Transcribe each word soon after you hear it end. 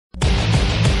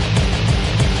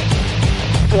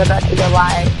we're about to go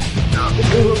live. The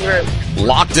Google group.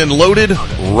 Locked and loaded,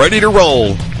 ready to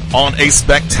roll on a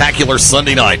spectacular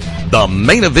Sunday night. The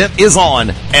main event is on,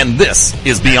 and this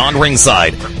is Beyond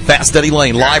Ringside. Fast Eddie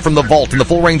Lane, live from the Vault in the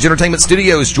Full Range Entertainment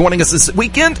Studios, joining us this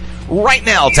weekend. Right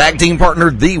now, tag team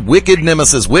partner, the Wicked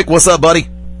Nemesis. Wick, what's up, buddy?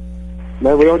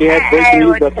 Man, we already had breaking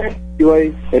news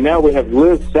anyway, and now we have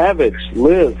Liz Savage.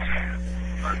 Liz.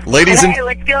 Ladies and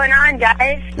what's going on,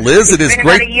 guys? Liz, it is been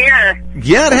great. About a year.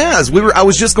 Yeah, it has. I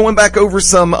was just going back over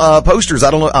some posters.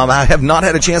 I don't know. I have not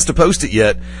had a chance to post it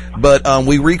yet, but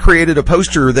we recreated a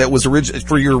poster that was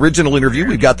for your original interview.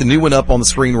 We've got the new one up on the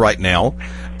screen right now.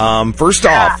 First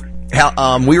off,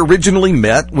 we originally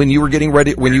met when you were getting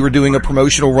ready, when you were doing a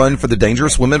promotional run for the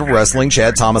Dangerous Women of Wrestling,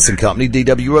 Chad Thomas and Company,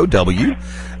 DWOW.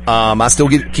 I still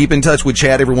keep in touch with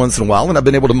Chad every once in a while, and I've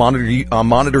been able to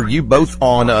monitor you both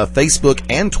on Facebook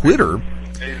and Twitter.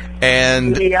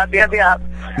 And Yep.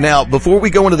 Now, before we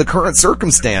go into the current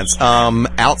circumstance,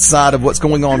 outside of what's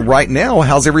going on right now,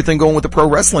 how's everything going with the pro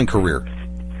wrestling career?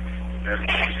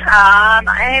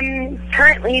 I'm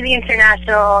currently the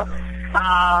international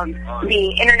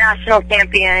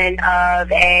champion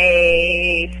of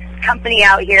a company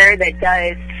out here that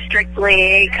does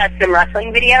strictly custom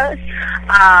wrestling videos,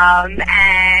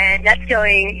 and that's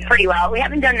going pretty well. We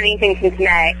haven't done anything since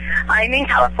May. I'm in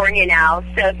California now,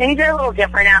 so things are a little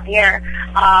different out here.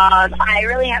 I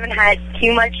really haven't had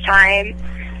too much time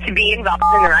to be involved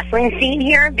in the wrestling scene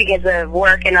here because of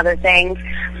work and other things,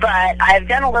 but I've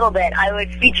done a little bit. I was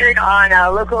featured on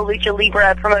a local Lucha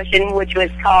Libre promotion, which was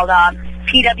called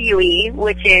PWE,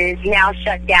 which is now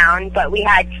shut down, but we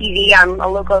had TV on a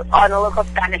local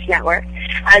Spanish network.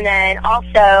 And then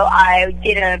also I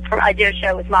did a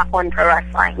show with Mach 1 Pro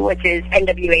Wrestling, which is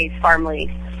NWA's farm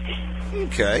league.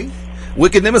 Okay.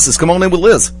 Wicked Nemesis, come on in with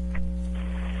Liz.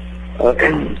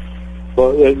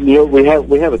 Well, we have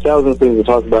 1,000 things to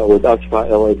talk about with Occupy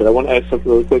L.A., but I want to ask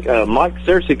something really quick. Mike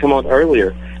Cersei come on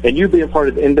earlier, and you being part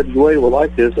of the NWA will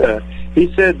like this.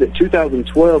 He said that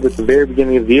 2012, at the very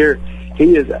beginning of the year,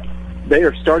 they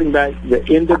are starting back the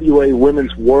NWA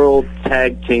Women's World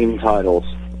Tag Team titles.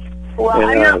 Well,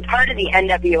 I'm not part of the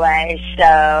NWA,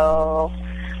 so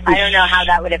I don't know how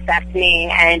that would affect me.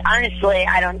 And honestly,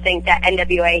 I don't think that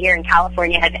NWA here in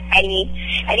California has any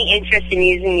interest in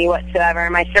using me whatsoever.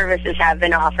 My services have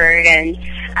been offered, and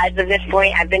as of this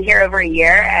point, I've been here over a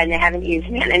year, and they haven't used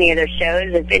me on any of their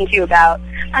shows. I've been to about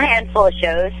a handful of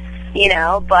shows,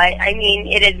 but I mean,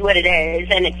 it is what it is,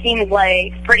 and it seems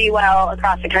like pretty well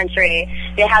across the country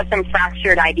they have some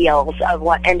fractured ideals of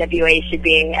what NWA should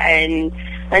be, and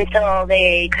until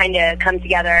they kind of come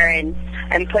together and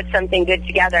put something good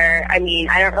together, I mean,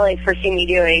 I don't really foresee me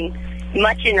doing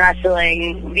much in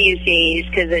wrestling these days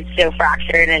because it's so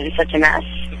fractured and it's such a mess.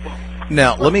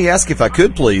 Now, let me ask if I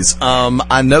could, please.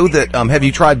 I know that, have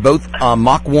you tried both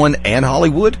Mach 1 and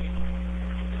Hollywood?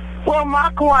 Well,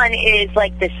 Mach 1 is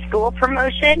like the school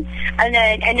promotion, and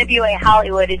then NWA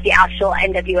Hollywood is the actual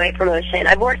NWA promotion.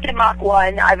 I've worked at Mach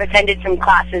 1. I've attended some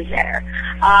classes there.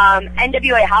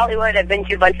 NWA Hollywood, I've been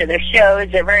to a bunch of their shows.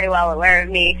 They're very well aware of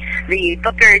me. The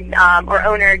booker or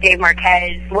owner, Dave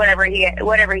Marquez, whatever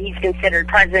he's considered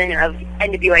president of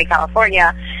NWA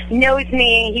California, knows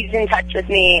me. He's in touch with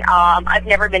me. I've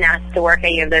never been asked to work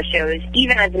any of those shows,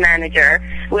 even as a manager,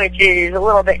 which is a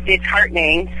little bit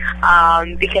disheartening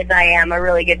because I am a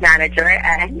really good manager,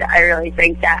 and I really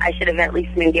think that I should have at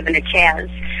least been given a chance.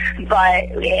 But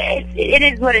it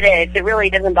is what it is. It really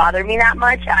doesn't bother me that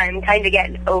much. I'm kind of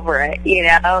getting over it,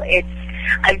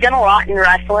 I've done a lot in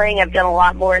wrestling. I've done a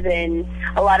lot more than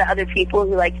a lot of other people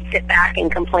who like to sit back and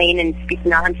complain and speak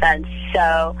nonsense.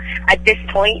 So at this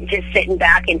point, just sitting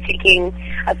back and taking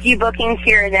a few bookings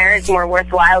here and there is more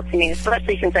worthwhile to me,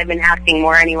 especially since I've been acting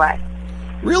more anyway.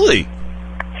 Really?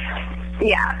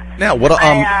 Yeah. Now, what?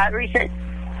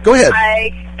 Go ahead.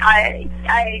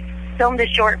 I filmed a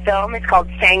short film. It's called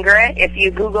Sangre. If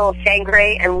you Google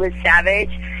Sangre and Liz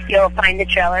Savage, you'll find the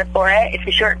trailer for it. It's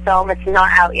a short film. It's not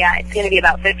out yet. It's going to be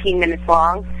about 15 minutes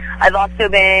long. I've also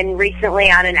been recently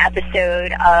on an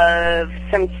episode of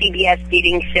some CBS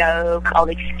dating show called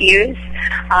Excuse.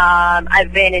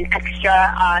 I've been an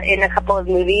extra in a couple of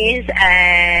movies,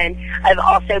 and I've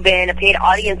also been a paid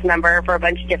audience member for a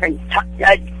bunch of different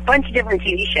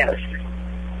TV shows.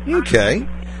 Okay.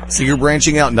 So you're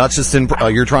branching out, not just in,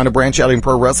 you're trying to branch out in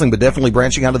pro wrestling, but definitely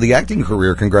branching out of the acting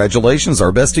career. Congratulations.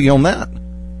 Our best to you on that.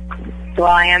 Well,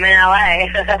 I am in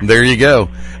L.A. There you go.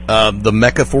 The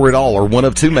mecca for it all, or one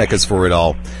of two meccas for it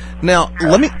all. Now,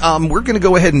 we're going to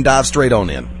go ahead and dive straight on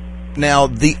in. Now,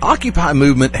 the Occupy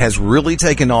movement has really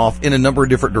taken off in a number of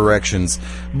different directions,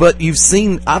 but you've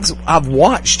seen, I've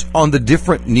watched on the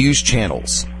different news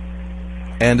channels,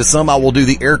 and to some I will do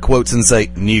the air quotes and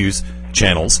say news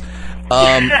channels.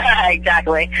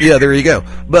 Exactly. Yeah, there you go.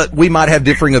 But we might have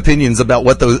differing opinions about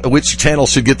which channel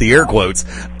should get the air quotes.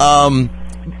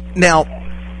 Now,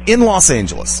 in Los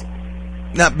Angeles,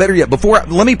 now better yet,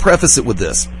 let me preface it with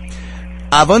this.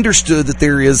 I've understood that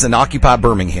there is an Occupy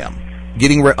Birmingham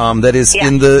that is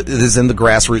in the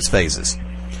grassroots phases.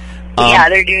 Yeah,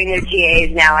 they're doing their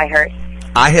GAs now, I heard.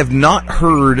 I have not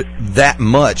heard that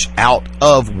much out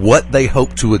of what they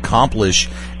hope to accomplish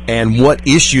and what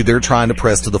issue they're trying to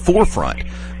press to the forefront.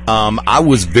 I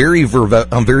was very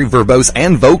verbose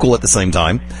and vocal at the same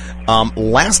time.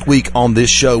 Last week on this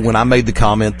show when I made the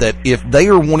comment that if they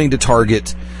are wanting to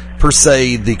target per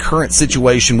se the current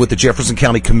situation with the Jefferson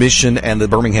County Commission and the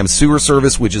Birmingham Sewer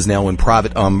Service, which is now in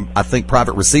private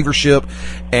receivership,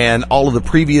 and all of the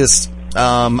previous,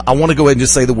 I want to go ahead and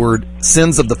just say the word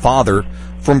sins of the father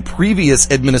from previous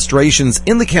administrations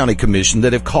in the county commission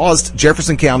that have caused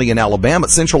Jefferson County and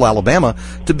central Alabama,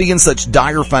 to be in such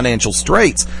dire financial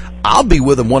straits. I'll be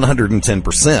with them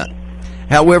 110%.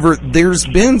 However, there's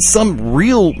been some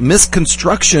real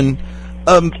misconstruction,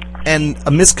 and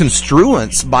a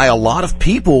misconstruence by a lot of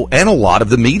people and a lot of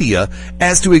the media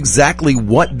as to exactly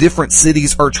what different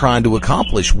cities are trying to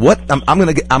accomplish. I'm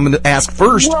going to ask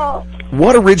first. Well,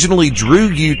 what originally drew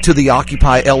you to the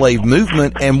Occupy L.A.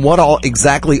 movement, and what are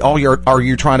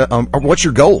you trying to? What's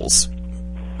your goals?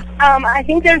 I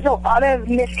think there's a lot of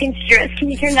misconstruence. Can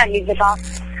you turn that music off?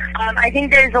 I think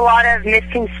there's a lot of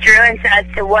misconstruence as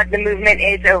to what the movement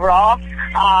is overall,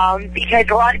 because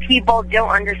a lot of people don't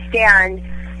understand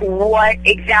what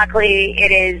exactly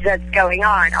it is that's going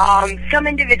on. Some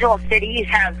individual cities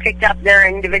have picked up their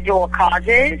individual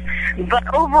causes, but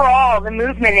overall the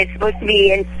movement is supposed to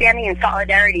be standing in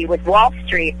solidarity with Wall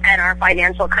Street and our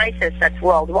financial crisis that's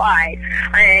worldwide.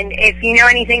 And if you know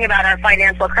anything about our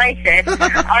financial crisis,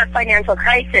 our financial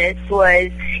crisis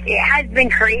has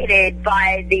been created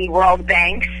by the world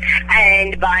banks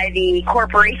and by the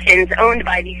corporations owned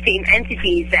by these same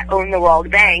entities that own the world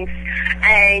banks.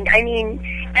 And I mean,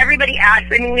 everybody asks,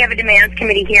 we have a demands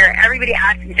committee here. Everybody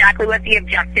asks exactly what the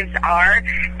objectives are,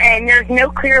 and there's no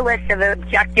clear list of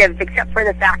objectives except for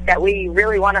the fact that we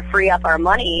really want to free up our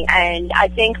money. And I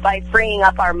think by freeing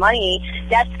up our money,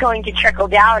 that's going to trickle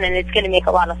down, and it's going to make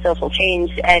a lot of social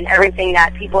change, and everything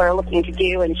that people are looking to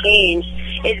do and change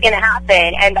is going to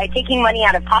happen. And by taking money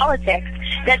out of politics,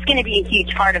 that's going to be a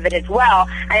huge part of it as well,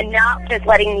 and not just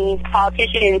letting these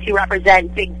politicians who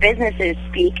represent big businesses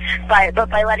speak, but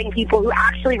by letting people who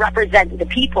actually represent the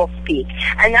people speak.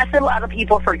 And that's what a lot of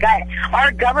people forget.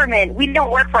 Our government, we don't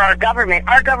work for our government.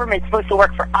 Our government's supposed to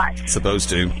work for us. Supposed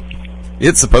to.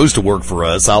 It's supposed to work for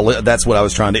us. That's what I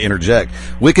was trying to interject.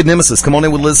 Wicked Nemesis, come on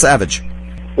in with Liz Savage.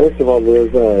 First of all,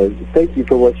 Liz, thank you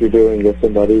for what you're doing with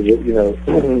somebody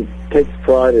that, takes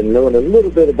pride in knowing a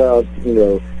little bit about,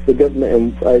 the government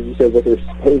and, as you said, what they're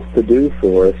supposed to do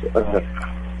for us.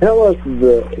 Tell us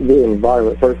the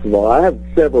environment, first of all. I have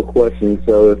several questions,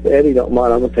 so if Eddie don't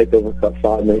mind, I'm going to take over about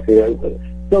 5 minutes here.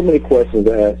 So many questions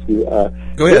to ask you.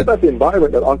 Go ahead. What about the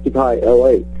environment at Occupy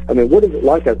L.A.? What is it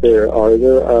like out there? Are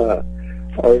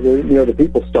there the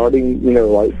people starting,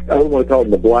 like, I don't want to call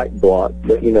them the black bloc,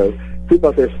 but, people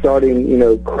out there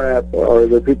starting, crap, or are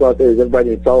there people out there, is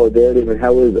everybody in solidarity, and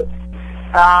how is it?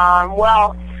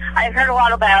 Well, I've heard a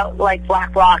lot about, Black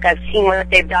Bloc. I've seen what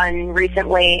they've done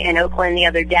recently in Oakland the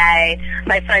other day.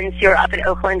 My friends who are up in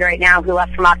Oakland right now who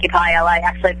left from Occupy L.A.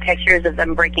 actually have pictures of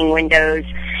them breaking windows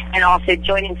and also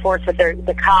joining force with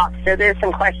the cops. So there's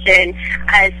some question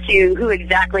as to who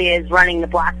exactly is running the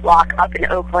Black Bloc up in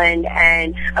Oakland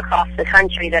and across the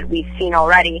country that we've seen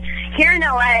already. Here in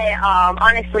L.A.,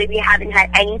 honestly, we haven't had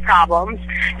any problems.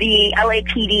 The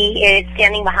LAPD is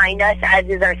standing behind us, as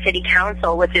is our city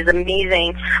council, which is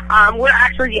amazing. We're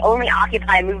actually the only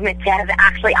Occupy movement to have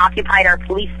actually occupied our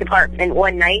police department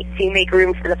one night to make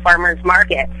room for the farmers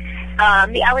market.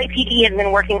 The LAPD has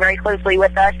been working very closely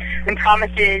with us and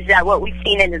promises that what we've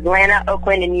seen in Atlanta,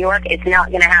 Oakland, and New York is not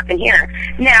going to happen here.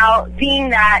 Now,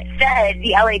 being that said,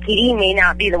 the LAPD may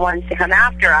not be the ones to come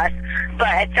after us, but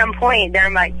at some point there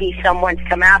might be someone to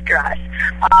come after us.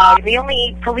 The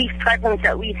only police presence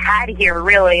that we've had here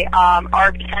really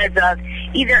are because of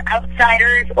either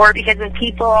outsiders or because of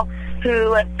people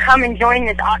who have come and joined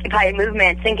this Occupy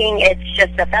movement thinking it's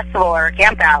just a festival or a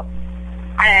camp out.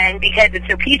 And because it's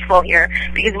so peaceful here,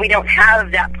 because we don't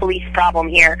have that police problem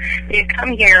here, they've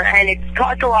come here and it's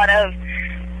caused a lot of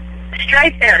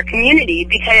strife in our community,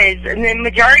 because the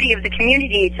majority of the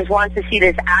community just wants to see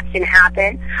this action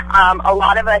happen. A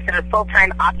lot of us are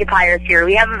full-time occupiers here.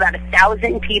 We have about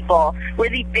 1,000 people. We're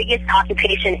the biggest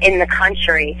occupation in the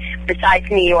country besides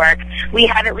New York. We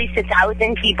have at least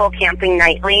 1,000 people camping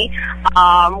nightly.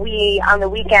 On the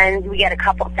weekends, we get a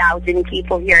couple thousand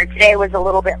people here. Today was a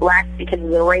little bit less because of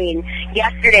the rain.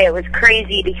 Yesterday it was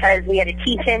crazy because we had a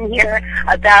teach-in here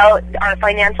about our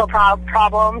financial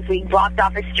problems. We blocked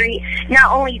off a street.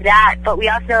 Not only that, but we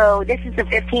also, this is the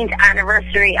 15th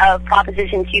anniversary of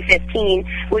Proposition 215,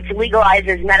 which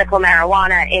legalizes medical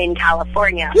marijuana in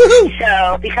California.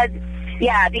 So because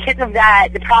of that,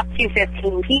 the Prop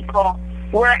 215 people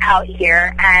were out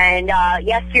here, and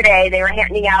yesterday they were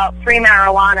handing out free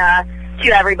marijuana to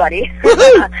everybody.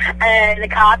 And the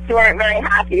cops weren't very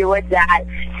happy with that,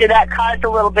 so that caused a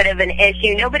little bit of an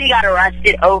issue. Nobody got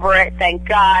arrested over it, thank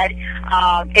God.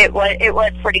 It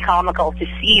was pretty comical to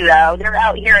see, though. They're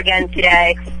out here again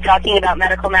today talking about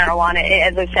medical marijuana.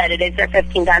 As I said, it is their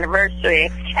 15th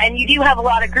anniversary. And you do have a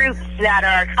lot of groups that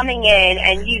are coming in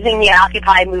and using the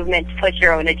Occupy movement to push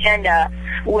your own agenda,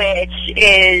 which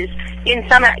is, in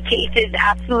some cases,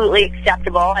 absolutely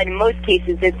acceptable, and in most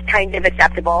cases it's kind of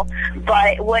acceptable.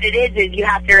 But what it is you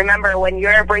have to remember, when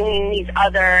you're bringing these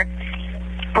other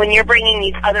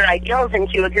ideals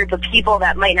into a group of people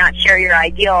that might not share your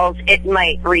ideals, it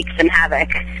might wreak some havoc.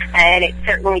 And it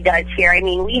certainly does here. I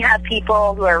mean, we have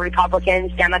people who are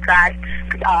Republicans, Democrats,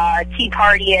 Tea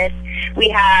Partyists. We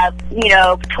have,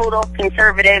 total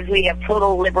conservatives. We have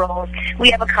total liberals.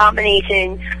 We have a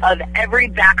combination of every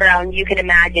background you can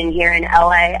imagine here in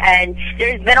L.A. And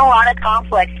there's been a lot of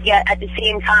conflict, yet at the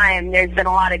same time, there's been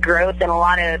a lot of growth and a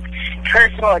lot of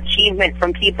personal achievement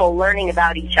from people learning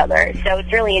about each other. So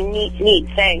it's really a neat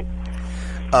thing.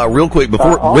 Real quick,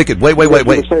 before Wicked, wait.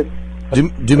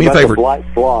 Do me a favor. Black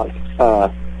bloc.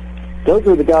 Those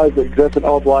are the guys that dress in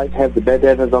all black, have the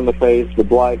bandanas on the face, the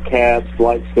black caps,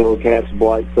 black skull caps,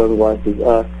 black sunglasses.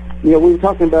 We were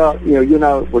talking about, you and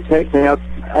I were texting out,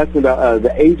 asking about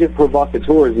the agent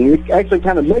provocateurs, and you actually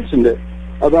kind of mentioned it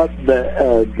about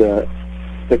the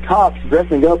cops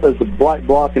dressing up as the black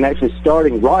bloc and actually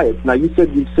starting riots. Now, you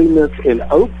said you've seen this in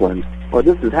Oakland, or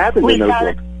this has happened in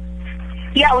Oakland.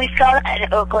 Yeah, we saw that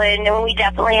in Oakland, and we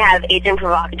definitely have agent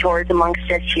provocateurs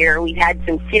amongst us here. We've had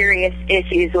some serious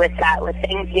issues with that, with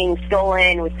things being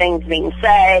stolen, with things being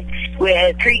said,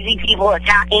 with crazy people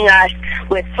attacking us,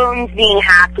 with phones being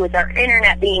hacked, with our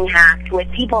internet being hacked, with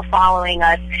people following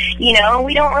us. We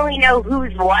don't really know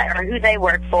who's what or who they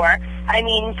work for. I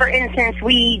mean, for instance,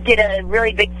 we did a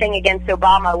really big thing against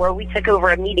Obama where we took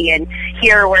over a median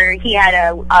here where he had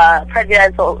a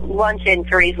presidential luncheon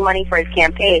to raise money for his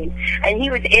campaign, and he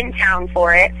was in town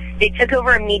for it. They took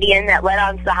over a median that led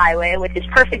onto the highway, which is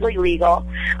perfectly legal.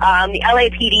 The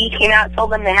LAPD came out and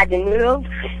told them they had to move.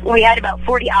 We had about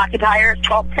 40 occupiers,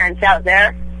 12 tents out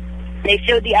there. They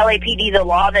showed the LAPD the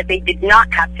law that they did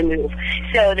not have to move.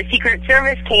 So the Secret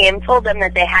Service came, told them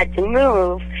that they had to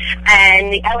move,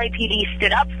 and the LAPD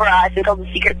stood up for us and told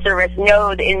the Secret Service,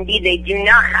 no, indeed they do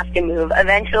not have to move.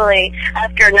 Eventually,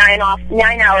 after a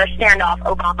 9-hour standoff,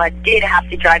 Obama did have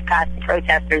to drive past the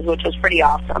protesters, which was pretty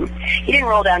awesome. He didn't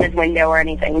roll down his window or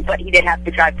anything, but he did have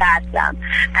to drive past them.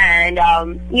 And,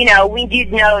 we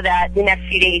did know that the next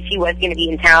few days he was going to be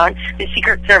in town. The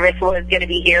Secret Service was going to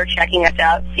be here checking us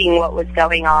out, seeing what was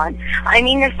going on. I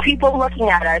mean, there's people looking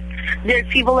at us. There's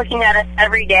people looking at us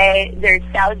every day. There's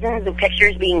thousands of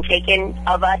pictures being taken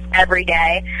of us every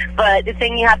day. But the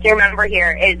thing you have to remember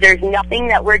here is there's nothing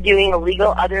that we're doing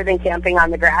illegal other than camping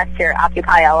on the grass here at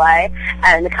Occupy L.A.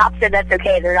 And the cops said that's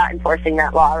okay. They're not enforcing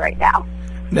that law right now.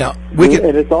 Now,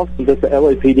 and it's awesome that the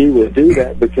LAPD would do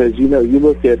that because, you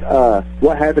look at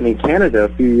what happened in Canada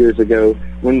a few years ago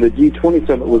when the G20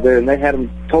 summit was there, and they had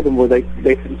told them where they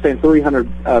couldn't stand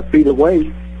 300 feet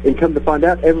away, and come to find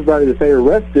out everybody that they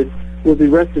arrested was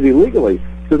arrested illegally.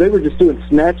 So they were just doing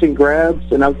snatch and grabs,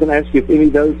 and I was going to ask you if any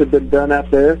of those have been done out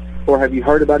there, or have you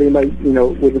heard about anybody,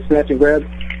 with the snatch and grabs?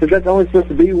 Because that's only supposed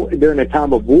to be during a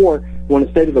time of war when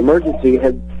a state of emergency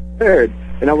has occurred.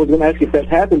 And I was going to ask you if that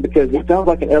happened because it sounds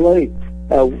like in L.A.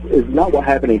 Is not what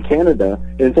happened in Canada,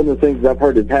 and some of the things I've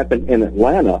heard has happened in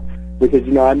Atlanta. Because,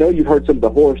 I know you've heard some of the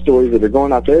horror stories that are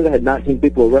going out there. They had 19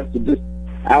 people arrested just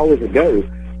hours ago.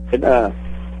 And I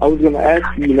was going to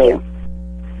ask you,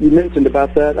 you mentioned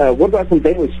about that. What about some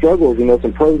daily struggles,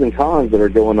 some pros and cons that are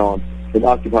going on in the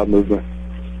Occupy movement?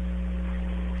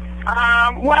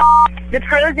 Well, the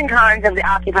pros and cons of the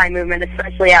Occupy movement,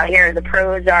 especially out here, the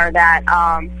pros are that,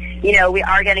 we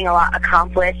are getting a lot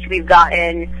accomplished. We've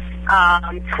gotten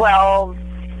 12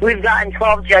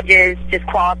 judges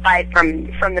disqualified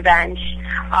from the bench.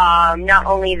 Not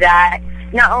only that,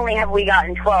 not only have we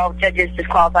gotten 12 judges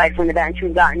disqualified from the bench,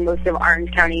 we've gotten most of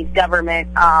Orange County's government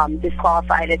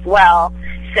disqualified as well.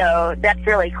 So that's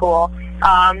really cool.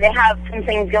 They have some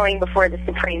things going before the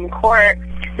Supreme Court.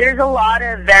 There's a lot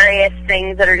of various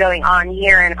things that are going on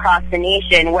here and across the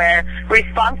nation where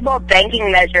responsible banking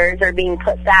measures are being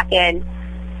put back in.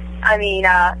 I mean,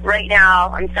 right now,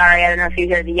 I'm sorry, I don't know if you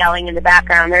hear the yelling in the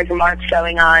background. There's a march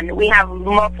going on. We have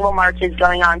multiple marches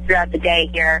going on throughout the day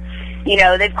here. You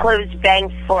know, they've closed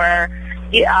banks down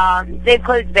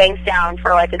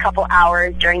for like a couple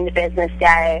hours during the business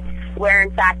day, where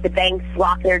in fact the banks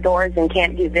lock their doors and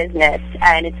can't do business,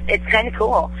 and it's kind of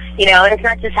cool, you know. And it's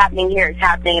not just happening here; it's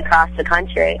happening across the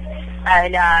country.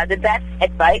 And the best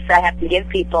advice I have to give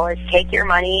people is take your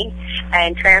money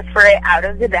and transfer it out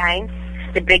of the banks,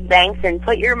 the big banks, and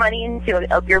put your money into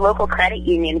your local credit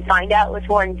union. Find out which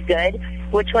one's good,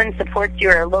 which one supports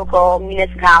your local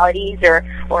municipalities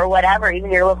or whatever, even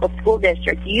your local school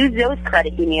districts. Use those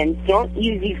credit unions. Don't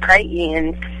use these credit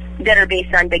unions that are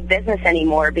based on big business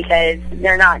anymore, because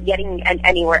they're not getting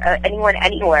anyone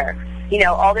anywhere. You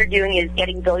know, all they're doing is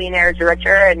getting billionaires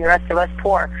richer and the rest of us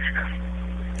poor.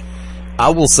 I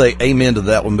will say amen to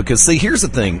that one, because see, here's the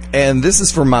thing, and this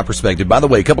is from my perspective. By the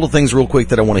way, a couple of things real quick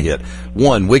that I want to hit.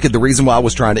 One, Wicked, the reason why I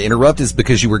was trying to interrupt is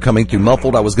because you were coming through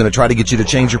muffled. I was going to try to get you to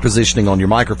change your positioning on your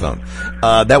microphone.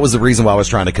 That was the reason why I was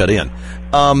trying to cut in.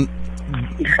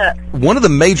 One of the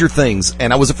major things,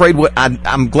 and I was afraid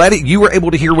I'm glad that you were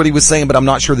able to hear what he was saying, but I'm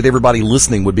not sure that everybody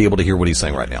listening would be able to hear what he's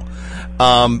saying right now.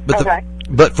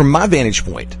 But from my vantage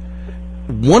point,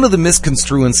 one of the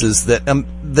misconstruences that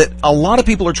a lot of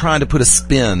people are trying to put a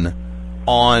spin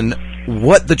on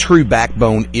what the true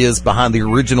backbone is behind the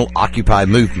original Occupy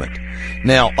movement.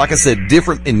 Now, like I said,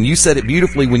 different, and you said it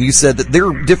beautifully when you said that there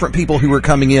are different people who are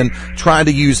coming in trying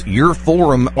to use your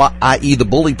forum, i.e. the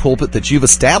bully pulpit that you've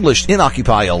established in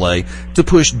Occupy L.A. to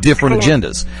push different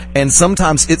agendas. And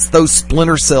sometimes it's those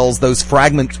splinter cells, those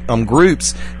fragment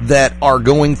groups that are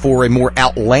going for a more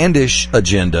outlandish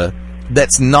agenda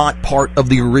that's not part of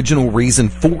the original reason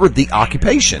for the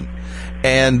occupation.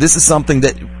 And this is something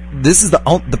that, this is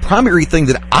the primary thing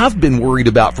that I've been worried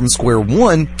about from square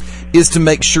one, is to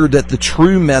make sure that the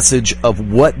true message of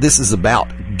what this is about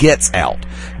gets out.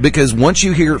 Because once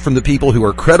you hear it from the people who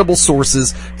are credible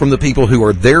sources, from the people who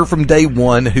are there from day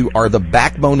one, who are the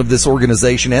backbone of this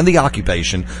organization and the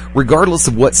occupation, regardless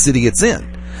of what city it's in,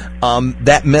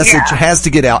 that message has to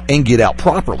get out, and get out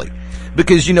properly.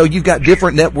 Because, you know, you've got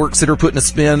different networks that are putting a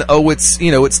spin. Oh, it's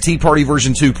Tea Party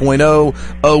version 2.0.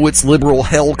 Oh, it's liberal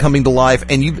hell coming to life.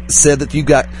 And you've said that you've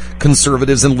got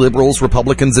conservatives and liberals,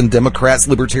 Republicans and Democrats,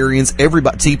 libertarians,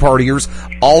 everybody, Tea Partiers,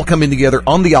 all coming together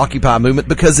on the Occupy movement,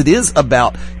 because it is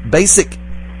about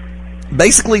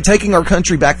basically taking our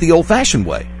country back the old-fashioned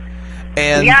way.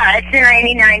 And yeah, it's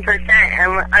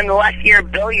 99%. Unless you're a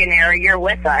billionaire, you're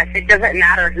with us. It doesn't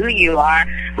matter who you are.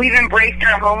 We've embraced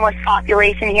our homeless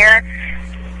population here.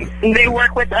 They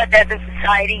work with us as a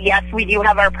society. Yes, we do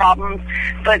have our problems,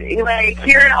 but like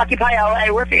here in Occupy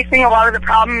L.A., we're facing a lot of the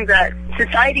problems that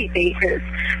society faces.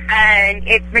 And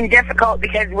it's been difficult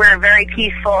because we're very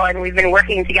peaceful, and we've been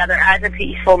working together as a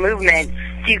peaceful movement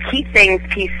to keep things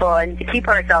peaceful and to keep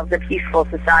ourselves a peaceful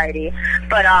society.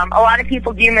 But a lot of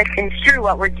people do misconstrue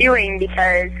what we're doing,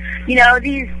 because, you know,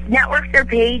 these networks are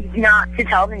paid not to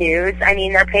tell the news. I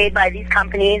mean, they're paid by these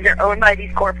companies, they're owned by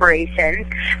these corporations,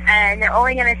 and they're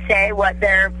only going to say what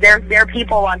their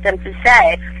people want them to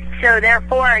say. So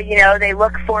therefore, you know, they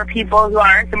look for people who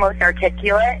aren't the most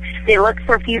articulate. They look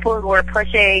for people who are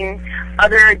pushing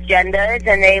other agendas,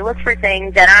 and they look for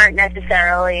things that aren't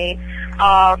necessarily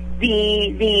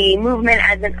the movement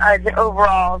as an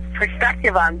overall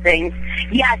perspective on things.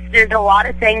 Yes, there's a lot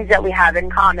of things that we have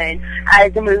in common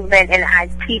as a movement and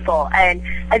as people, and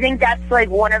I think that's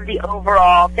like one of the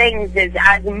overall things is,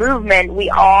 as a movement, we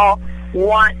all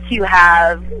want to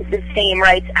have the same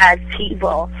rights as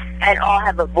people and all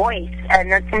have a voice,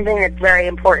 and that's something that's very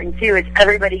important too, is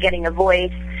everybody getting a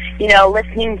voice, you know,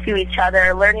 listening to each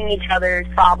other, learning each other's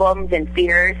problems and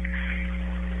fears.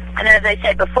 And as I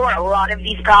said before, a lot of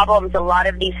these problems, a lot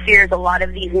of these fears, a lot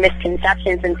of these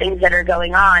misconceptions and things that are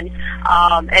going on,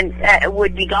 and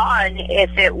would be gone if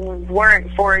it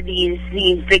weren't for these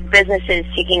big businesses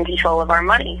taking control of our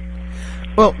money.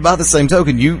 Well, by the same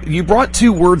token, you brought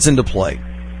two words into play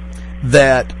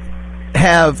that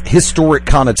have historic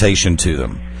connotation to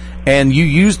them, and you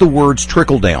use the words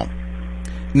trickle down.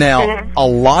 Now, a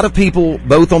lot of people,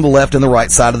 both on the left and the right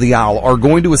side of the aisle, are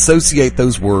going to associate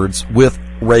those words with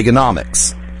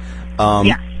Reaganomics.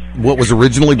 what was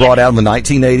originally brought out in the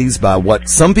 1980s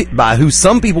by who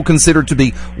some people consider to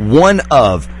be one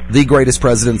of the greatest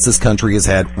presidents this country has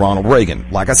had, Ronald Reagan.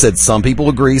 Like I said, some people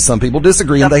agree, some people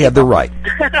disagree, and they have their right.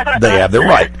 They have their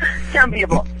right. Some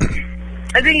people.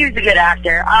 I think he was a good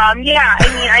actor. Yeah, I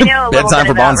mean, I know a little bit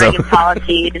about Reagan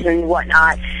policies and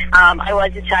whatnot. I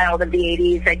was a child of the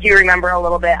 80s. I do remember a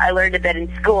little bit. I learned a bit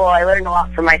in school. I learned a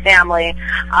lot from my family.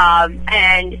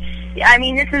 And, I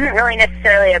mean, this isn't really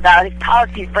necessarily about his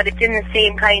policies, but it's in the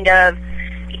same kind of,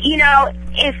 you know,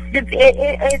 if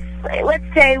let's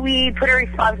say we put a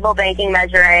responsible banking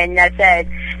measure in that says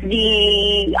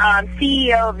the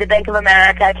CEO of the Bank of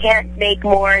America can't make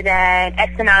more than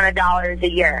X amount of dollars a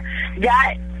year.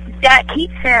 That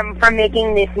keeps him from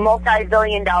making this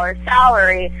multi-billion-dollar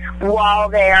salary while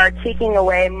they are taking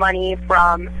away money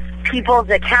from people's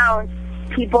accounts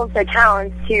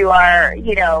who are,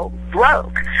 you know,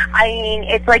 broke. I mean,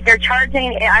 it's like they're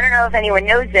charging, I don't know if anyone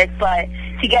knows this, but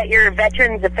to get your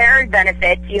Veterans Affairs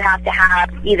benefits, you have to have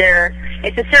either,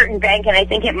 it's a certain bank, and I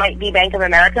think it might be Bank of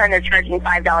America, and they're charging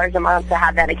 $5 a month to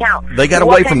have that account. They got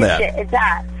away from that. What kind of shit is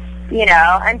that? You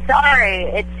know, I'm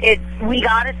sorry. We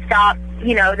gotta stop,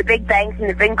 you know, the big banks and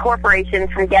the big corporations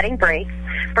from getting breaks,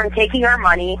 from taking our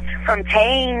money, from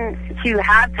paying to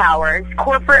have powers.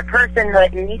 Corporate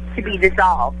personhood needs to be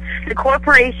dissolved. The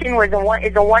corporation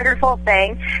is a wonderful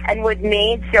thing and was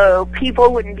made so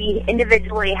people wouldn't be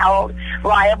individually held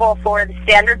liable for the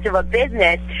standards of a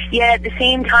business, yet at the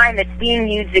same time it's being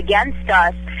used against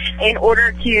us in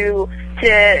order to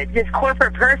this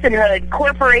corporate personhood.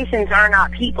 Corporations are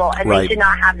not people, and right. They should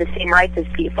not have the same rights as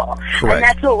people. Correct. And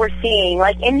that's what we're seeing.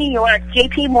 Like in New York,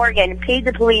 J.P. Morgan paid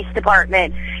the police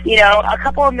department, you know, a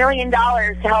couple of $1 million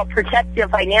to help protect the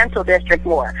financial district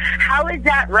more. How is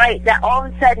that right? That all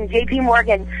of a sudden J.P.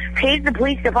 Morgan pays the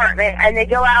police department and they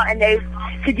go out and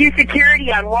to do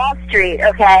security on Wall Street,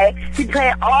 okay, to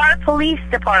pay our police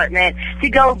department to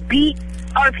go beat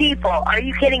our people. Are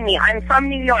you kidding me? I'm from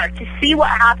New York. To see what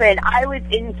happened, I was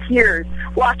in tears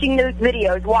watching those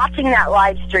videos, watching that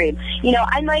live stream. You know,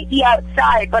 I might be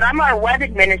outside, but I'm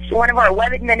one of our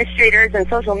web administrators and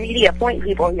social media point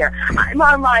people here. I'm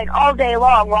online all day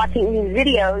long watching these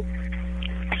videos,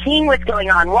 seeing what's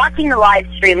going on, watching the live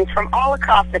streams from all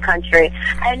across the country,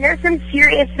 and there's some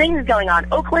serious things going on.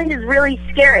 Oakland is really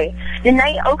scary. The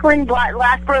night Oakland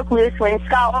last broke loose, when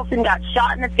Scott Olson got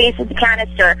shot in the face with a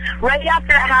canister, right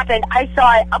after it happened, I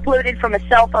saw it uploaded from a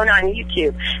cell phone on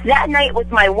YouTube. That night was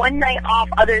my one night off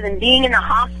other than being in the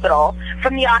hospital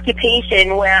from the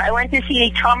occupation, where I went to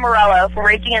see Tom Morello from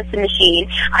Rage Against the Machine.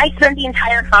 I spent the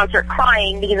entire concert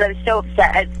crying because I was so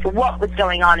upset as to what was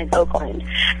going on in Oakland.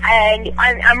 And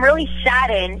I'm really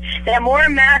saddened that more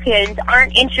Americans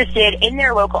aren't interested in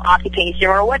their local occupation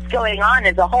or what's going on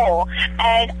as a whole,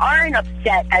 and aren't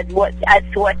upset as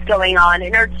to what's going on,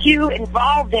 and are too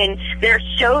involved in their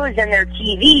shows and their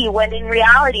TV, when in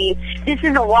reality, this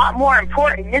is a lot more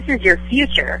important. This is your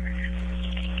future.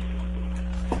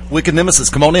 Wicked Nemesis,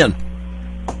 come on in.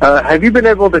 Have you been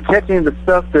able to catch any of the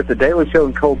stuff that the Daily Show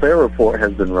and Colbert Report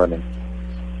has been running?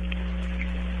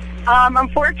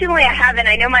 Unfortunately, I haven't.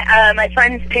 I know my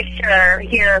friend's picture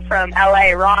here from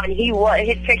L.A., Ron,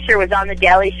 his picture was on the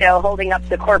Daily Show holding up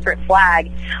the corporate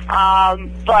flag.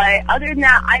 But other than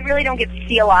that, I really don't get to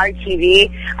see a lot of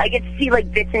TV. I get to see,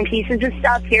 like, bits and pieces of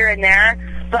stuff here and there.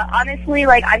 But honestly,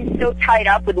 like, I'm so tied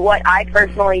up with what I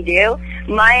personally do.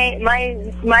 My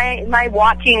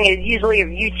watching is usually of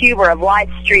YouTube or of live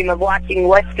stream of watching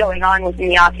what's going on within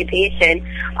the occupation.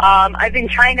 I've been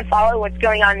trying to follow what's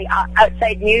going on in the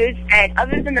outside news, and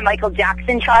other than the Michael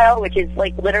Jackson trial, which is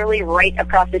like literally right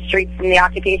across the street from the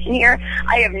occupation here,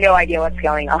 I have no idea what's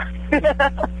going on.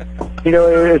 You know,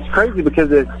 it's crazy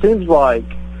because it seems like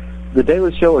the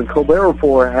Daily Show and Colbert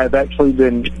Report have actually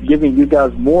been giving you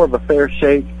guys more of a fair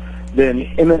shake than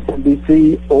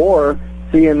MSNBC or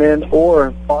CNN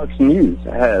or Fox News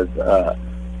has.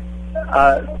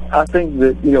 I think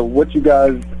that, you know, what you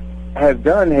guys have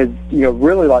done has, you know,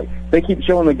 really, like, they keep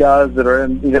showing the guys that are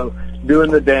in, you know,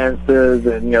 doing the dances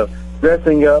and, you know,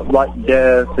 dressing up like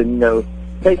death and, you know,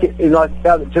 like the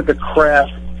guy that took a crap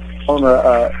on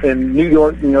in New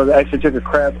York, you know, that actually took a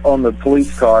crap on the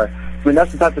police car. I mean,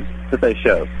 that's the type of stuff that they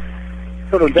show.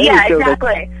 So the Daily Show,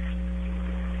 exactly.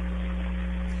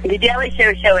 The Daily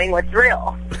Show showing what's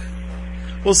real.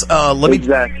 Well, let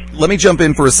me jump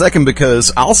in for a second,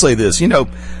 because I'll say this. You know,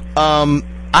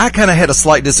 I kind of had a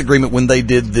slight disagreement when they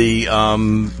did the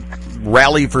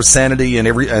rally for sanity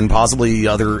and possibly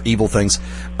other evil things.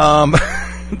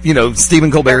 You know,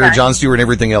 Stephen Colbert, Jon Stewart, and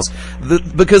everything else,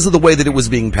 because of the way that it was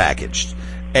being packaged.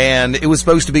 And it was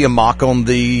supposed to be a mock on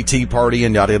the Tea Party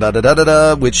and yada yada yada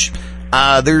yada, which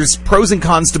There's pros and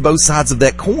cons to both sides of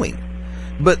that coin.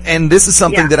 And this is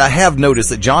something that I have noticed,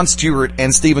 that Jon Stewart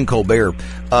and Stephen Colbert,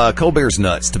 Colbert's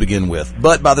nuts to begin with,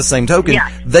 but by the same token,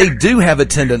 they do have a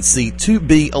tendency to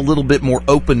be a little bit more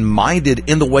open-minded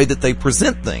in the way that they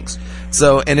present things.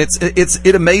 So, and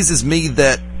it amazes me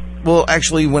that, well,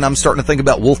 actually, when I'm starting to think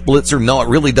about Wolf Blitzer, no, it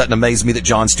really doesn't amaze me that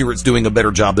Jon Stewart's doing a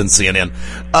better job than CNN.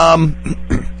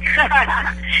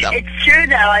 It's true,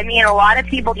 though. I mean, a lot of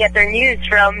people get their news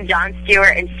from Jon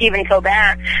Stewart and Stephen Colbert,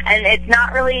 and it's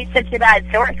not really such a bad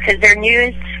source because their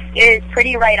news is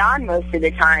pretty right on most of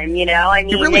the time, you know? I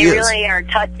mean, they really are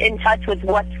in touch with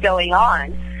what's going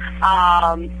on.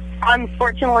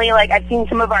 Unfortunately, like, I've seen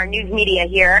some of our news media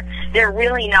here, they're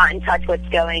really not in touch with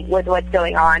what's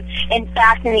going on. In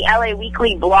fact, in the L.A.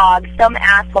 Weekly blog, some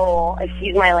asshole,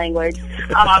 excuse my language,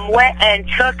 went and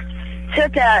took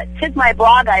my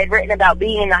blog I had written about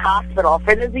being in the hospital.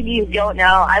 For those of you who don't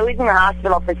know, I was in the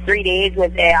hospital for 3 days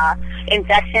with a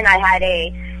infection.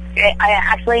 I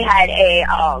actually had a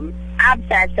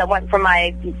abscess that went from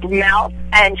my mouth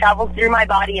and traveled through my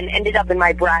body and ended up in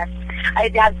my breast. I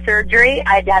had to have surgery.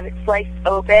 I had to have it sliced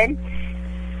open.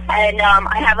 And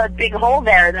I have a big hole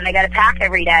there that I got to pack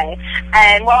every day.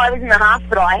 And while I was in the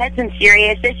hospital, I had some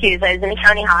serious issues. I was in a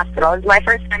county hospital. It was my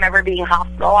first time ever being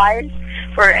hospitalized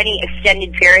for any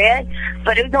extended period,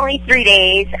 but it was only 3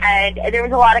 days, and there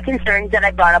was a lot of concerns that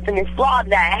I brought up in this blog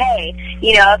that, hey,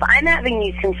 you know, if I'm having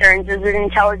these concerns as an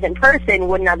intelligent person,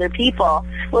 wouldn't other people?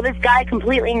 Well, this guy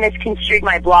completely misconstrued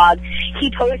my blog.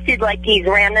 He posted, like, these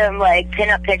random, like,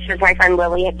 pinup pictures my friend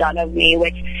Lily had done of me,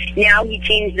 which now he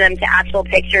changed them to actual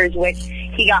pictures, which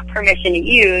he got permission to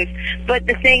use. But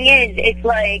the thing is, it's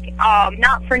like,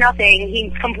 not for nothing, he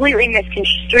completely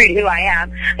misconstrued who I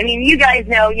am. I mean, you guys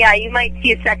know, yeah, you might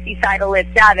see a sexy side of Liv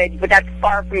Savage, but that's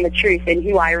far from the truth in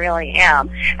who I really am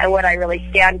and what I really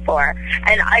stand for.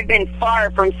 And I've been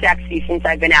far from sexy since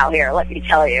I've been out here, let me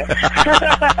tell you.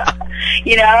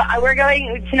 You know, we're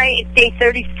going, tonight,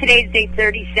 today's day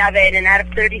 37, and out of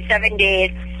 37 days,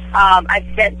 I've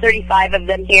spent 35 of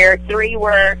them here. 3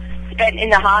 were spent in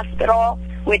the hospital,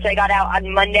 which I got out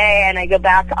on Monday, and I go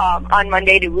back on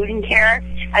Monday to wound care.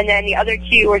 And then the other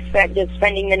 2 were just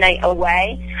spending the night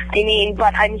away. I mean,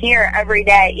 but I'm here every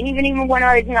day. And even when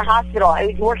I was in the hospital, I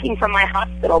was working from my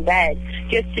hospital bed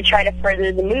just to try to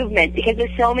further the movement because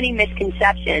there's so many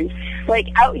misconceptions. Like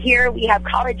out here, we have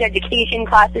college education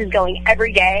classes going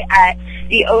every day at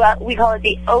we call it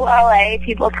the OLA,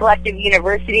 People's Collective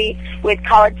University, with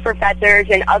college professors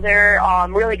and other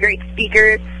really great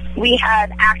speakers. We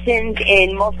have actions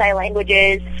in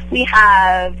multi-languages. We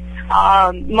have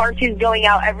marches going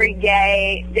out every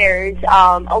day. There's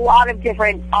a lot of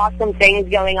different awesome things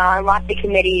going on, lots of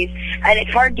committees, and it's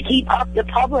hard to keep up the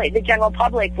general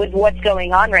public with what's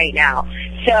going on right now.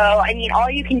 So, I mean, all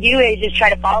you can do is just try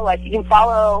to follow us. You can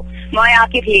follow my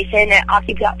occupation at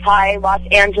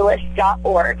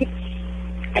occupylosangeles.org.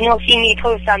 And you'll see me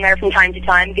post on there from time to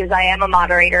time because I am a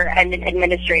moderator and an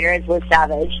administrator as Liv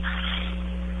Savage.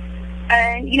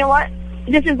 And you know what?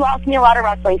 This has lost me a lot of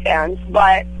wrestling fans,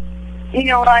 but you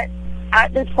know what?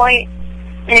 At this point,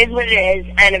 it is what it is,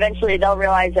 and eventually they'll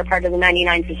realize they're part of the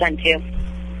 99% too.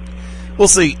 We'll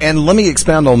see, and let me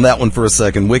expound on that one for a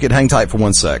second. Wicked, hang tight for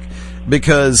 1 sec,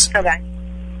 because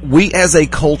we as a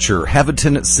culture have a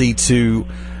tendency to,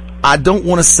 I don't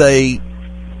want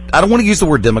to use the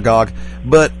word demagogue,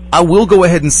 but I will go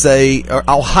ahead and say, or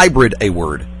I'll hybrid a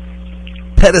word.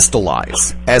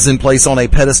 Pedestalize, as in place on a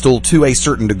pedestal to a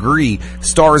certain degree,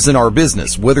 stars in our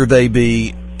business, whether they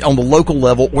be on the local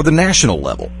level or the national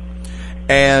level.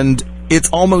 And it's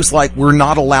almost like we're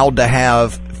not allowed to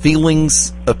have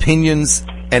feelings, opinions,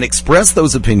 and express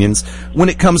those opinions when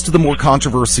it comes to the more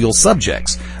controversial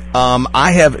subjects.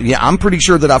 I'm pretty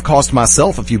sure that I've cost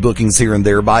myself a few bookings here and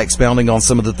there by expounding on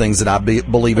some of the things that I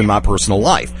believe in my personal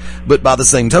life. But by the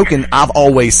same token, I've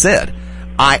always said,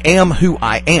 I am who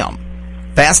I am.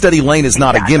 Fast Eddie Lane is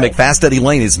not a gimmick. Fast Eddie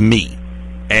Lane is me.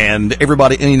 And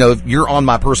everybody, you know, you're on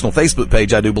my personal Facebook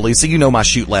page, I do believe, so you know my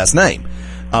shoot last name,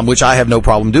 which I have no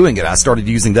problem doing it. I started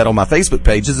using that on my Facebook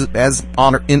page as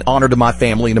in honor to my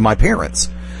family and to my parents.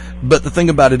 But the thing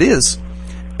about it is,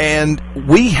 and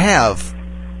we have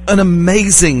an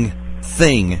amazing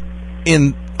thing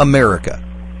in America.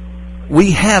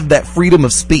 We have that freedom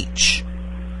of speech.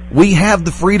 We have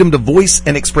the freedom to voice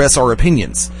and express our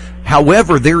opinions.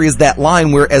 However, there is that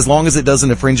line where as long as it doesn't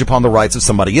infringe upon the rights of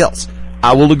somebody else.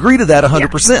 I will agree to that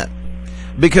 100%.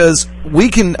 Because we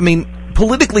can, I mean,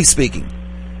 politically speaking,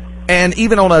 and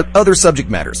even on other subject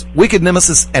matters, Wicked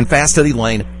Nemesis and Fast Eddie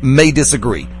Lane may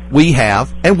disagree. We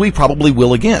have, and we probably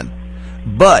will again.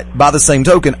 But by the same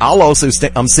token, I'll also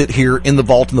sit here in the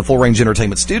vault in the Full Range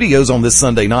Entertainment Studios on this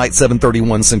Sunday night,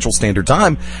 7:31 Central Standard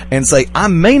Time, and say, I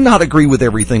may not agree with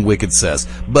everything Wicked says,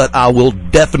 but I will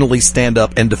definitely stand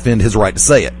up and defend his right to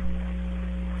say it.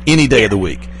 Any day of the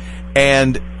week.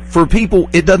 And for people,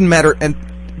 it doesn't matter. And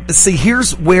see,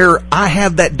 here's where I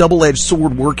have that double-edged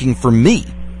sword working for me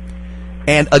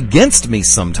and against me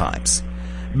sometimes.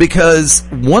 Because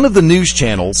one of the news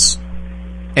channels,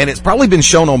 and it's probably been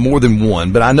shown on more than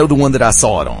one, but I know the one that I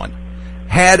saw it on,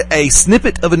 had a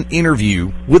snippet of an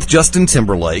interview with Justin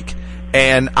Timberlake,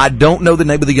 and I don't know the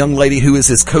name of the young lady who is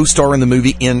his co-star in the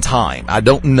movie In Time. I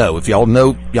don't know. If y'all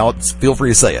know, y'all feel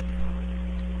free to say it.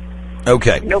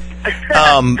 Okay. Nope.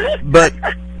 But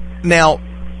now,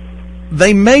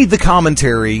 they made the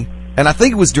commentary, and I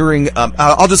think it was during,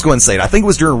 I'll just go ahead and say it. I think it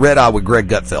was during Red Eye with Greg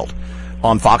Gutfeld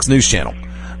on Fox News Channel.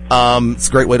 It's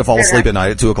a great way to fall asleep at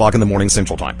night at 2 o'clock in the morning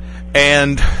Central Time.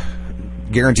 And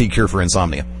guaranteed cure for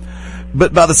insomnia.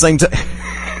 But by the same time,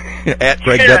 at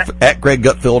Greg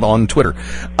Gutfeld on Twitter.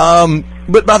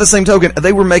 But by the same token,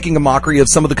 they were making a mockery of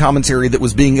some of the commentary that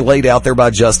was being laid out there by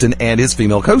Justin and his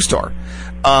female co-star.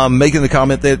 Making the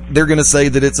comment that they're going to say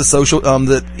that it's a social,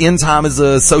 that In Time is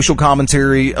a social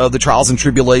commentary of the trials and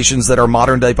tribulations that our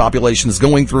modern day population is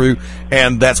going through,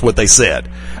 and that's what they said.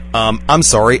 I'm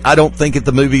sorry, I don't think that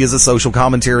the movie is a social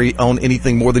commentary on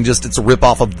anything more than just it's a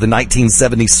ripoff of the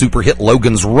 1970s super hit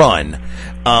Logan's Run.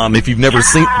 If you've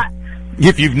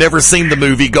never seen the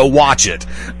movie, go watch it.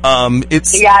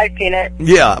 Yeah, I've seen it.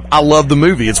 Yeah, I love the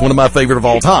movie. It's one of my favorite of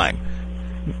all time.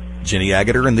 Jenny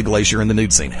Agutter and the Glacier and the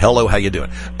nude scene. Hello, how you doing?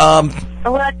 Well,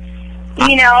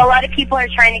 you know, a lot of people are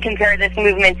trying to compare this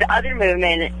movement to other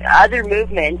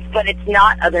movements, but it's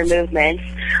not other movements.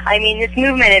 I mean, this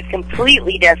movement is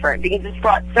completely different because it's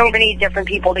brought so many different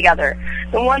people together.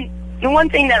 The one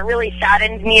thing that really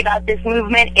saddens me about this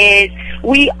movement is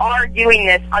we are doing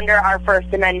this under our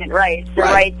First Amendment rights. The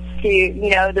rights to, you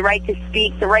know, the right to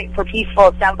speak, the right for peaceful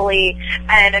assembly,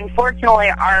 and unfortunately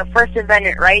our First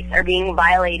Amendment rights are being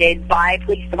violated by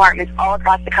police departments all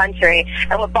across the country.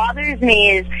 And what bothers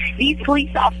me is these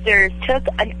police officers took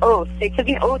an oath. They took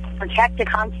an oath to protect the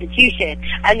Constitution,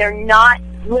 and they're not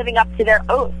living up to their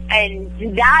oath, and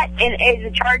that is a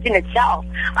charge in itself.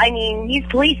 I mean, these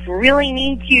police really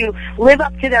need to live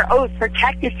up to their oath,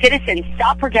 protect the citizens,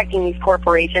 stop protecting these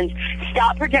corporations,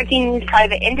 stop protecting these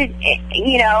private industries,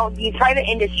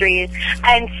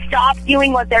 and stop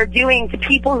doing what they're doing to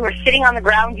people who are sitting on the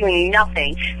ground doing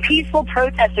nothing. Peaceful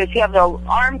protesters who have their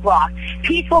arms locked,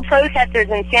 peaceful protesters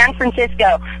in San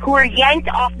Francisco who were yanked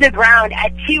off the ground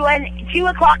at 2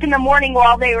 o'clock in the morning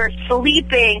while they were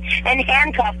sleeping and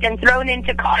handcuffed and thrown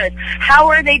into cars. How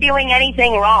are they doing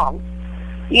anything wrong?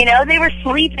 You know, they were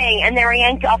sleeping and they were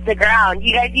yanked off the ground.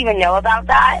 You guys even know about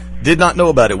that? Did not know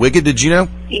about it. Wicked, did you know?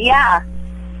 Yeah.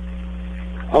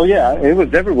 Oh, yeah, it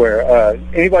was everywhere.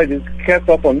 Anybody that kept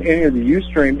up on any of the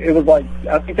Ustream, it was like,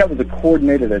 I think that was a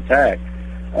coordinated attack.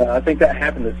 I think that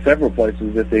happened at several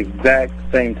places at the exact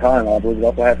same time. I believe it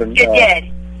also happened. It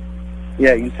did.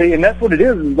 Yeah, you see, and that's what it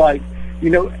is like, you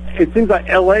know, it seems like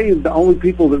L.A. is the only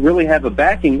people that really have a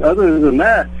backing. Other than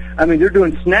that, I mean, they're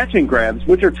doing snatch and grabs,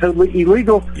 which are totally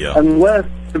illegal unless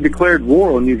they've declared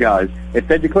war on you guys. If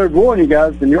they declared war on you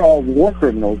guys, then you're all war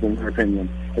criminals, in their opinion.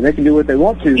 And they can do what they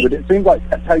want to, but it seems like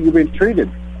that's how you're being treated.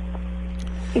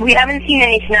 We haven't seen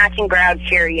any snatch and grabs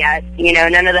here yet. You know,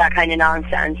 none of that kind of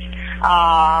nonsense.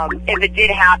 If it did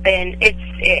happen,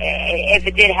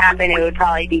 it would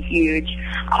probably be huge.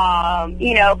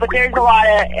 You know, but there's a lot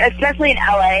of, especially in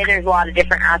LA, there's a lot of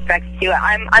different aspects to it.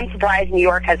 I'm surprised New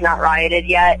York has not rioted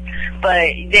yet, but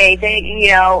they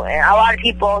you know, a lot of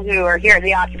people who are here at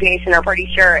the occupation are pretty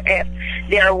sure if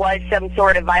there was some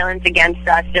sort of violence against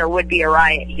us, there would be a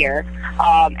riot here.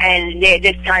 And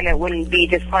this time it wouldn't be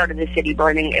just part of the city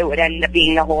burning, it would end up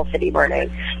being the whole city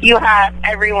burning. You have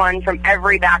everyone from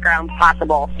every background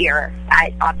possible here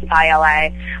at Occupy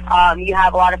L.A. You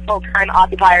have a lot of full-time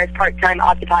occupiers, part-time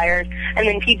occupiers, and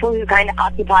then people who kind of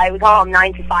occupy, we call them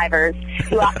 9-to-5ers,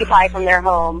 who occupy from their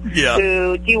home,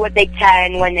 who do what they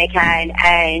can when they can,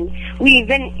 and we've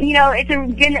been, you know, it's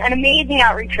been an amazing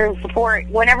outreach and support.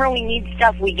 Whenever we need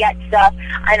stuff, we get stuff,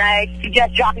 and I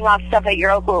suggest dropping off stuff at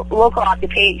your local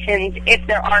occupations. If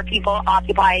there are people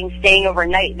occupying, staying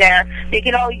overnight there, they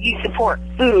can always use support,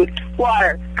 food,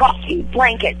 water, coffee,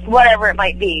 blankets, whatever it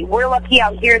might be. We're lucky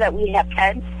out here that we have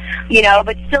tents, you know,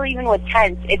 but still even with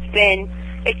tents, it's been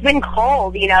it's been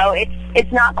cold, you know.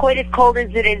 It's not quite as cold as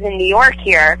it is in New York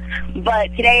here, but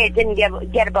today it didn't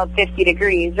get above 50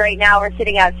 degrees. Right now we're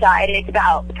sitting outside. It's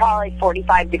about probably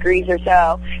 45 degrees or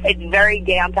so. It's very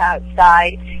damp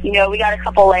outside. You know, we got a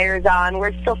couple layers on.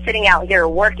 We're still sitting out here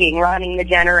working, running the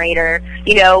generator,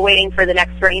 you know, waiting for the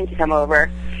next rain to come over.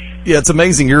 Yeah, it's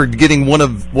amazing. You're getting one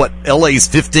of, LA's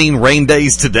 15 rain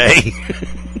days today.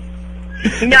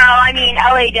 No, I mean,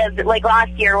 LA does, like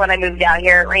last year when I moved down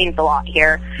here, it rains a lot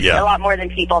here. Yeah. A lot more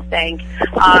than people think.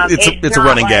 It's a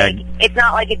running gag. It's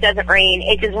not like it doesn't rain.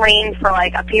 It just rains for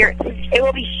like it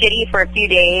will be shitty for a few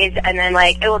days, and then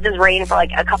like it will just rain for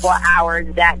like a couple of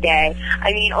hours that day.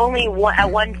 I mean, only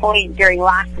at one point during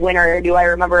last winter do I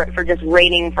remember it for just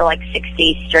raining for like 6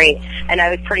 days straight, and I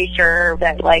was pretty sure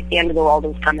that like the end of the world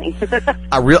was coming.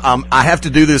 I have to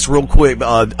do this real quick.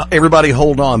 Everybody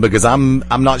hold on, because I'm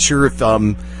not sure if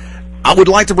I would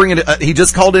like to bring it. He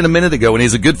just called in a minute ago, and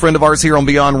he's a good friend of ours here on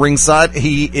Beyond Ringside.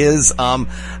 He is,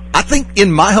 I think,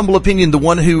 in my humble opinion, the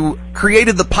one who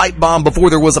created the pipe bomb before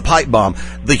there was a pipe bomb.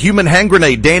 The human hand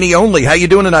grenade, Dany Only. How you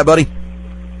doing tonight, buddy?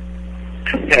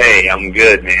 Hey, I'm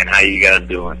good, man. How you guys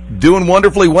doing? Doing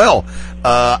wonderfully well.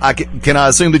 Can I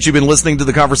assume that you've been listening to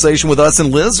the conversation with us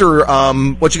and Liz, or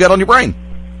what you got on your brain?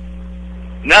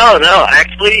 No.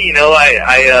 Actually, you know,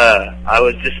 I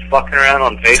was just fucking around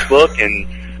on Facebook and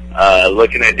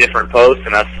looking at different posts,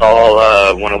 and I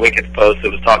saw one of Wicked's posts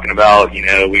that was talking about, you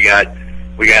know, we got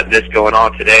this going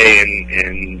on today,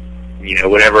 and you know,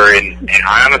 whatever. And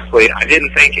honestly, I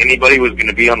didn't think anybody was going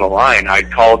to be on the line. I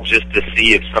called just to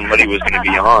see if somebody was going to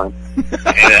be on.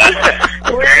 And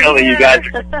apparently, you guys.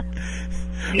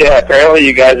 Apparently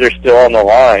you guys are still on the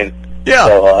line. Yeah.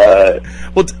 So,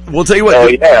 we'll tell you what. So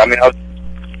yeah, I mean,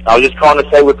 I was just calling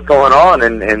to say what's going on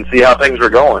and see how things were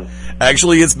going.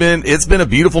 Actually, it's been a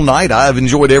beautiful night. I've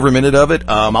enjoyed every minute of it.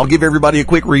 I'll give everybody a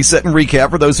quick reset and recap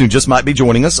for those who just might be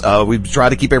joining us. We've tried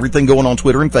to keep everything going on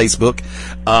Twitter and Facebook.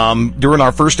 During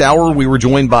our first hour, we were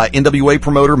joined by NWA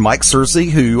promoter Mike Searcy,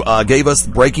 who gave us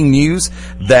breaking news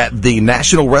that the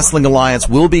National Wrestling Alliance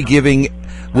will be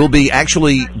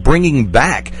actually bringing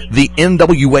back the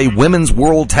NWA Women's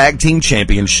World Tag Team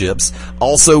Championships.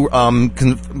 Also,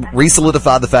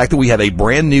 re-solidified the fact that we have a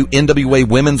brand new NWA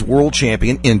Women's World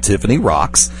Champion in Tiffany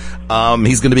Rocks.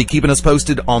 He's going to be keeping us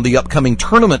posted on the upcoming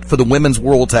tournament for the Women's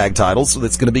World Tag titles. So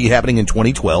that's going to be happening in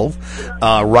 2012.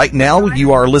 Right now,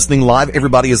 you are listening live.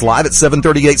 Everybody is live at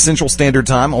 7:38 Central Standard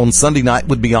Time on Sunday night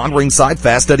with Beyond Ringside,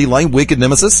 Fast Eddie Lane, Wicked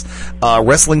Nemesis,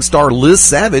 wrestling star Liz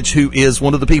Savage, who is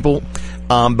one of the people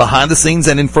behind the scenes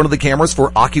and in front of the cameras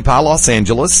for Occupy Los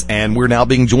Angeles, and we're now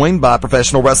being joined by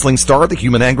professional wrestling star, the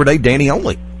human hand grenade, Dany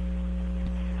Only.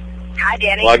 Hi,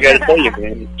 Dany. Well, I gotta tell you,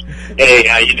 man. Hey,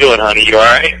 how you doing, honey? You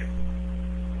alright?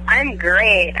 I'm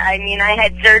great. I mean, I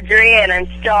had surgery and I'm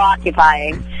still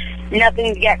occupying.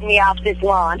 Nothing's getting me off this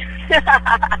lawn.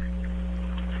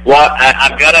 Well,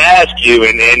 I've got to ask you,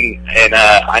 and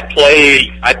I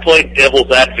play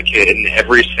devil's advocate in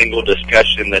every single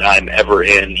discussion that I'm ever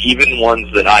in, even ones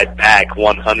that I back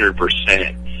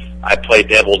 100%. I play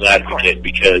devil's advocate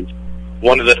because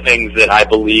one of the things that I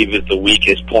believe is the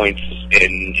weakest points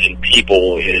in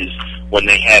people is when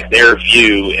they have their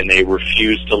view and they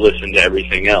refuse to listen to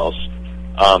everything else.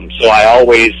 So I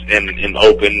always am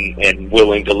open and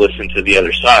willing to listen to the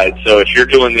other side. So if you're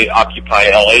doing the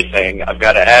Occupy L.A. thing, I've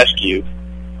got to ask you,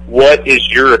 what is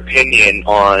your opinion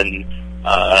on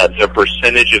the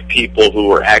percentage of people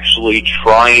who are actually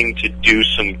trying to do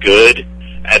some good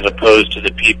as opposed to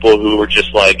the people who are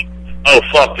just like, oh,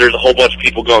 fuck, there's a whole bunch of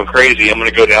people going crazy. I'm going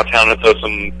to go downtown and throw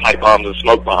some pipe bombs and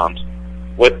smoke bombs.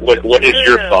 What is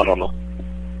your thought on that?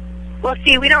 Well,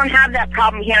 see, we don't have that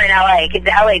problem here in L.A. because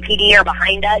the LAPD are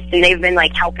behind us and they've been,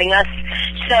 like, helping us.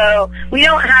 So we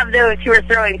don't have those who are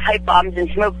throwing pipe bombs and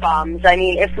smoke bombs. I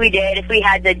mean, if we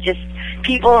had to just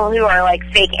people who are, like,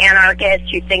 fake anarchists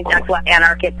who think that's what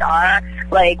anarchists are,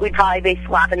 like, we'd probably be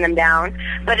slapping them down.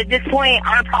 But at this point,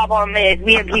 our problem is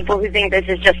we have people who think this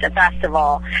is just a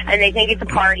festival, and they think it's a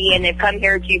party, and they've come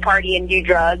here to party and do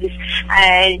drugs.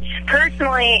 And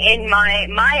personally, in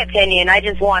my opinion, I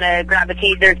just want to grab a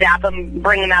taser, zap them,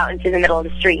 bring them out into the middle of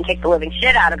the street, and kick the living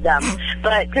shit out of them.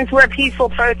 But since we're a peaceful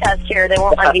protest here, they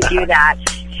won't let me do that.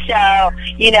 So,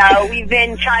 you know, we've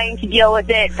been trying to deal with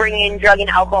it, bring in drug and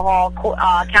alcohol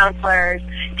counselors,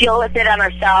 deal with it on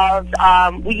ourselves.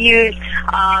 We use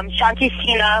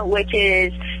Shantisina, which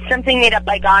is something made up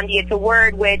by Gandhi. It's a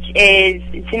word which is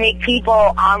to make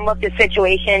people look at the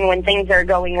situation when things are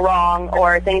going wrong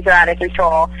or things are out of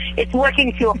control. It's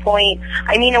working to a point.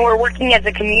 I mean, we're working as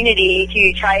a community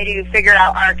to try to figure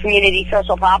out our community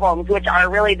social problems, which are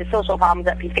really the social problems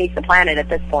that face the planet at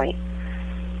this point.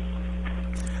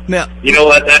 Now, you know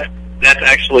what? That's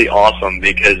actually awesome,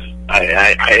 because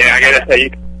I gotta tell you,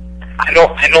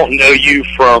 I don't know you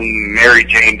from Mary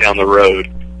Jane down the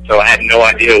road, so I had no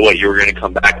idea what you were going to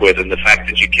come back with, and the fact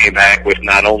that you came back with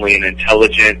not only an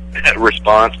intelligent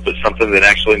response, but something that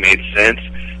actually made sense.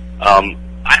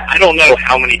 I don't know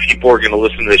how many people are going to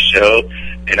listen to this show,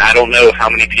 and I don't know how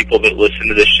many people that listen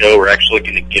to this show are actually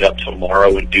going to get up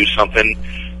tomorrow and do something,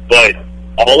 but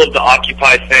all of the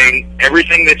Occupy thing,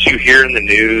 everything that you hear in the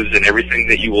news and everything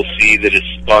that you will see that is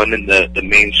spun in the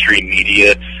mainstream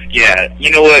media, yeah, you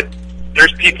know what?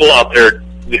 There's people out there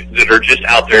that are just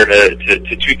out there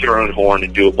to toot their own horn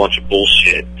and do a bunch of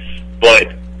bullshit.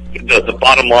 But the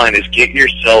bottom line is, get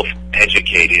yourself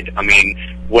educated. I mean,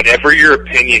 whatever your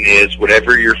opinion is,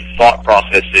 whatever your thought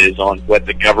process is on what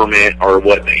the government or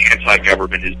what the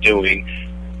anti-government is doing,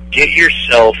 get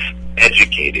yourself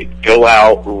educated. Go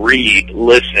out, read,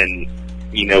 listen,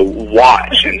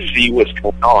 watch and see what's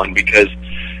going on, because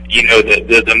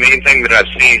the main thing that I've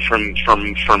seen from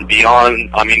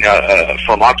beyond,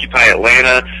 from Occupy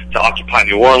Atlanta to Occupy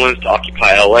New Orleans to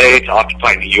Occupy L.A. to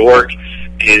Occupy New York,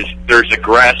 is there's a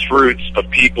grassroots of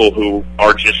people who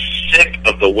are just sick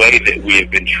of the way that we have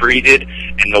been treated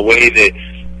and the way that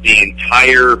the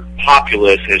entire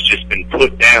populace has just been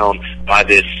put down by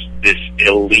this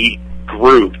elite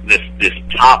group, this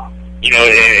top.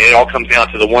 It all comes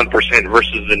down to the 1%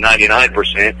 versus the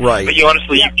 99%. Right. But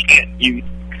honestly,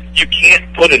 you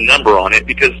can't put a number on it,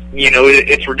 because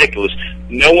it's ridiculous.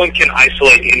 No one can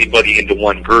isolate anybody into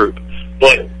one group.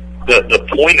 But the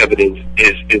point of it is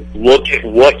look at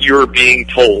what you're being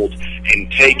told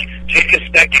and take a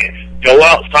second. Go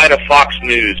outside of Fox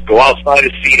News. Go outside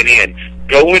of CNN.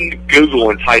 Go into Google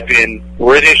and type in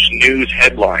British news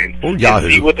headlines and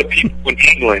see what the people in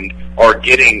England are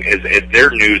getting as their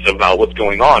news about what's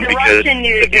going on. The Russian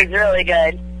news is really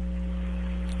good.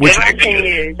 Russian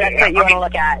news, that's what you want to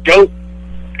look at. Go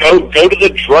to the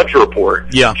Drudge Report.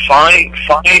 Yeah. Find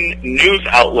news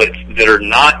outlets that are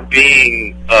not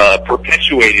being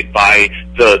perpetuated by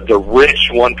the rich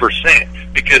 1%.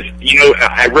 Because,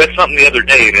 I read something the other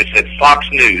day and it said Fox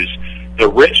News, the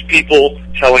rich people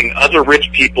telling other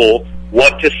rich people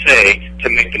what to say to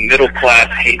make the middle class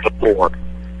hate the poor.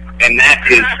 And that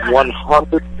is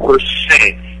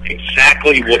 100%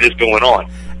 exactly what is going on.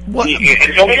 What?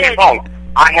 And don't get me wrong,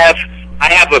 I have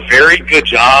a very good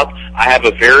job. I have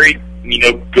a very,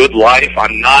 good life.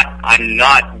 I'm not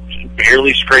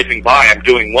barely scraping by. I'm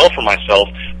doing well for myself,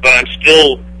 but I'm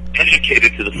still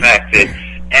educated to the fact that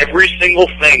every single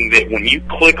thing that when you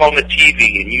click on the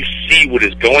TV and you see what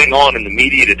is going on in the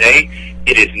media today,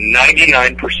 it is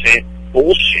 99%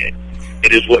 bullshit.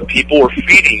 It is what people are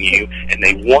feeding you, and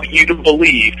they want you to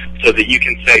believe so that you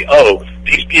can say, oh,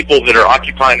 these people that are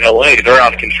occupying L.A., they're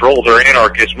out of control, they're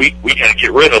anarchists, we got to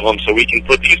get rid of them so we can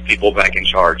put these people back in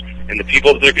charge. And the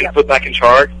people that they're going to put back in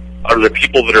charge are the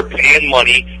people that are paying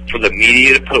money for the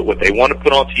media to put what they want to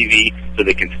put on TV so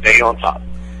they can stay on top.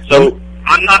 So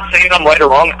I'm not saying I'm right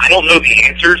or wrong. I don't know the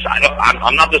answers.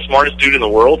 I'm not the smartest dude in the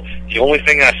world. The only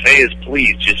thing I say is,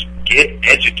 please, just get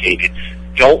educated.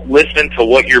 Don't listen to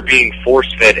what you're being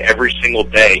force-fed every single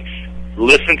day.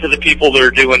 Listen to the people that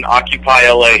are doing Occupy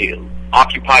L.A.,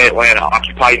 Occupy Atlanta,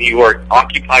 Occupy New York,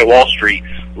 Occupy Wall Street.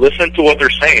 Listen to what they're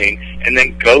saying, and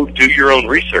then go do your own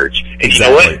research. And Exactly.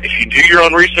 You know what? If you do your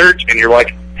own research and you're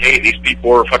like, hey, these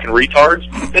people are fucking retards,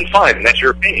 then fine, and that's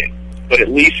your opinion. But at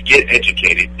least get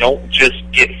educated. Don't just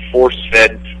get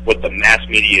force-fed what the mass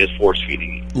media is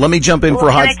force-feeding you. Let me jump in for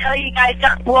a Can hot... I tell you guys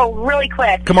something? Well, really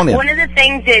quick. Come on in. One of the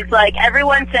things is,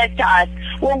 everyone says to us,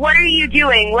 well, what are you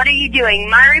doing? What are you doing?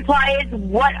 My reply is,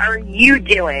 what are you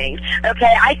doing?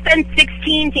 Okay, I spend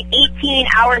 16 to 18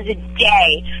 hours a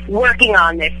day working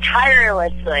on this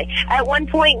tirelessly. At one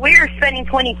point, we were spending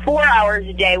 24 hours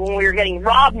a day when we were getting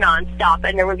robbed nonstop,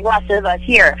 and there was less of us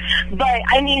here. But,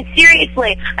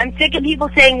 seriously, I'm sick of people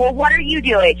saying, well, what are you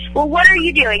doing? Well, what are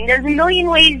you doing? There's a million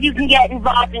ways you can get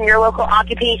involved in your local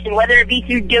occupation, whether it be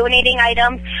through donating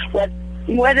items,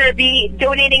 whether it be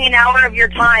donating an hour of your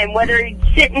time, whether you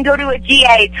sit and go to a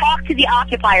GA, talk to the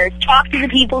occupiers, talk to the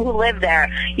people who live there,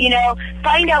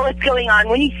 find out what's going on.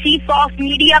 When you see false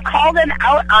media, call them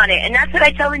out on it. And that's what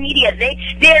I tell the media.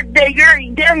 Their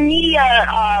media,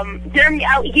 they're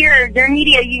out here, their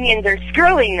media unions are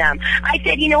screwing them. I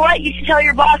said, you know what? You should tell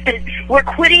your bosses, we're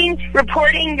quitting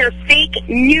reporting your fake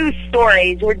news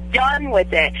stories. We're done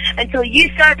with it. Until you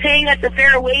start paying us a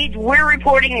fair wage, we're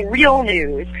reporting real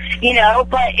news,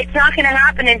 but it's not going to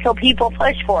happen until people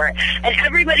push for it. And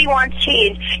everybody wants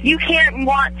change. You can't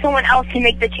want someone else to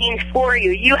make the change for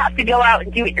you. You have to go out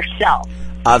and do it yourself.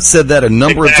 I've said that a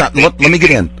number of times. Let me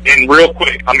get in. And real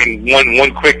quick,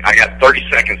 one quick, I got 30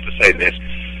 seconds to say this.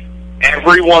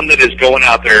 Everyone that is going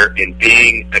out there and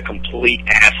being a complete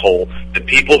asshole, the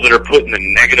people that are putting the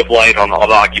negative light on all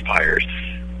the occupiers,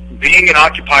 being an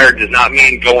occupier does not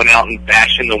mean going out and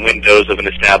bashing the windows of an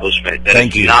establishment. That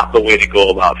is not the way to go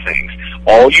about things.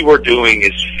 All you are doing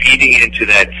is feeding into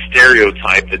that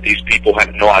stereotype that these people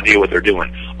have no idea what they're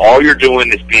doing. All you're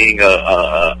doing is being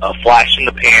a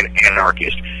flash-in-the-pan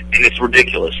anarchist, and it's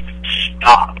ridiculous.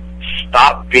 Stop.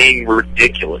 Stop being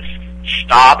ridiculous.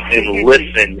 Stop and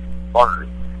listen. Learn.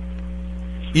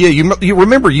 Yeah, you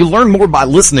remember, you learn more by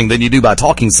listening than you do by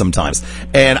talking sometimes.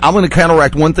 And I'm going to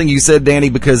counteract one thing you said,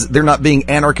 Dany, because they're not being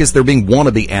anarchists, they're being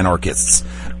wannabe anarchists.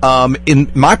 In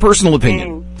my personal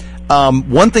opinion,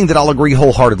 one thing that I'll agree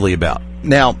wholeheartedly about.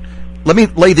 Now, let me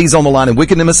lay these on the line, and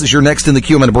Wicked Nemesis, you're next in the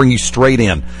queue. I'm going to bring you straight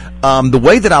in. The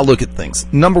way that I look at things,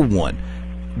 number one,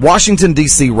 Washington,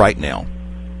 D.C. right now,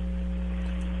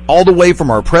 all the way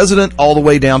from our president all the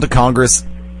way down to Congress,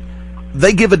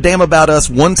 they give a damn about us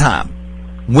one time,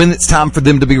 when it's time for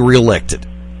them to be reelected.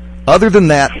 Other than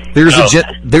that, there's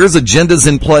agendas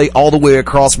in play all the way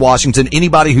across Washington.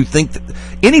 Anybody who thinks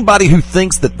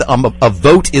that a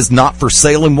vote is not for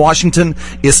sale in Washington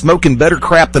is smoking better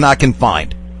crap than I can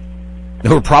find.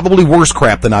 Or probably worse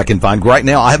crap than I can find. Right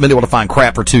now, I haven't been able to find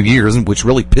crap for 2 years, which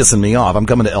really pissing me off. I'm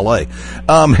coming to L.A.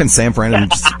 And San Fran,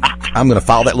 and I'm going to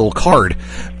file that little card.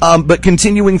 But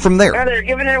continuing from there. Oh, they're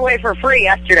giving it away for free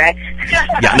yesterday.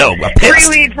 Yeah, no, free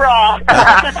weed for all.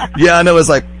 Yeah, I know. It's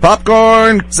like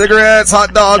popcorn, cigarettes,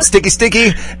 hot dogs,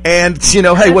 sticky, and,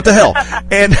 hey, what the hell?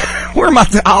 And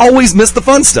I always miss the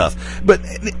fun stuff.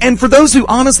 And for those who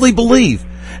honestly believe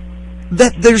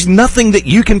that there's nothing that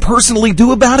you can personally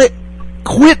do about it,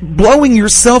 quit blowing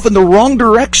yourself in the wrong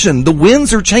direction. The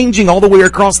winds are changing all the way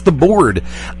across the board.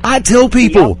 I tell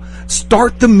people,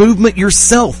 start the movement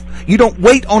yourself. You don't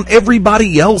wait on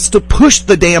everybody else to push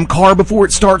the damn car before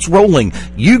it starts rolling.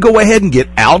 You go ahead and get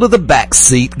out of the back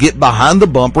seat, get behind the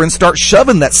bumper, and start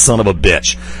shoving that son of a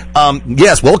bitch.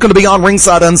 Yes, welcome to be on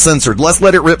Ringside Uncensored. Let's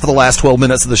let it rip for the last 12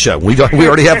 minutes of the show. We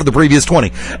already have for the previous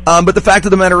 20. But the fact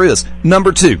of the matter is,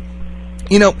 number two,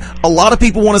 a lot of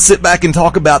people want to sit back and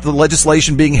talk about the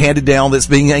legislation being handed down that's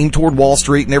being aimed toward Wall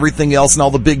Street and everything else and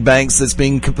all the big banks that's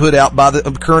being put out by the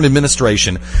current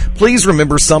administration. Please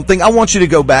remember something. I want you to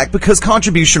go back because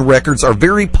contribution records are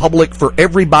very public for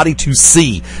everybody to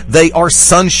see. They are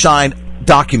sunshine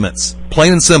documents,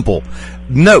 plain and simple.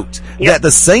 Note that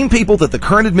the same people that the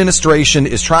current administration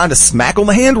is trying to smack on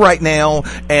the hand right now,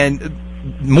 and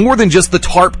more than just the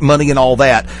TARP money and all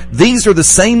that, these are the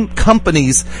same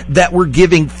companies that were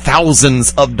giving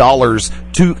thousands of dollars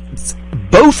to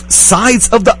both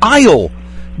sides of the aisle.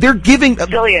 They're giving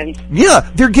billions. Yeah,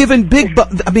 they're giving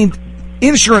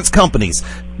insurance companies,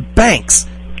 banks.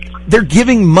 They're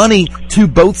giving money to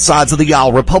both sides of the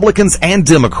aisle, Republicans and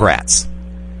Democrats.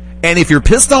 And if you're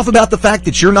pissed off about the fact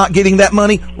that you're not getting that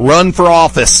money, run for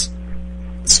office.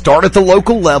 Start at the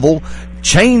local level.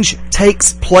 Change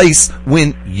takes place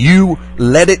when you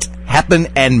let it happen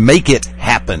and make it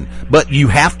happen. But you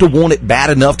have to want it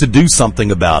bad enough to do something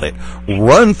about it.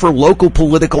 Run for local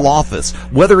political office.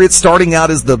 Whether it's starting out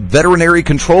as the veterinary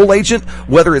control agent,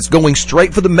 whether it's going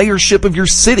straight for the mayorship of your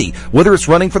city, whether it's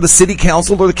running for the city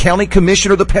council or the county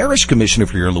commission or the parish commission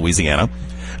if you're in Louisiana.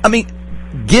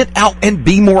 Get out and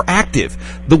be more active.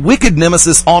 The Wicked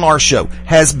Nemesis on our show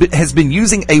has been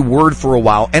using a word for a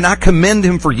while, and I commend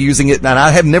him for using it, and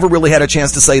I have never really had a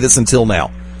chance to say this until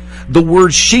now. The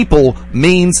word sheeple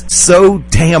means so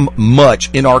damn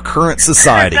much in our current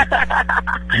society.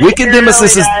 Wicked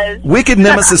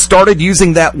Nemesis started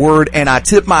using that word, and I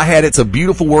tip my hat. It's a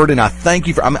beautiful word, and I thank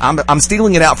you for. I'm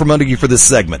stealing it out from under you for this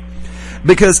segment,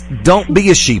 because don't be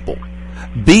a sheeple.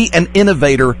 Be an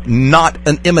innovator, not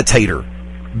an imitator.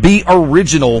 Be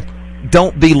original.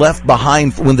 Don't be left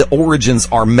behind when the origins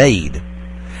are made.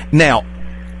 Now,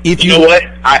 if you know what,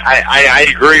 I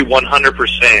agree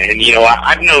 100%. And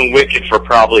I've known Wicked for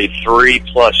probably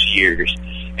 3+ years,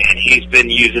 and he's been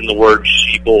using the word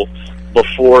sheeple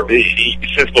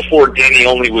since before Dany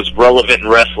only was relevant in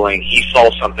wrestling. He saw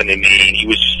something in me, and he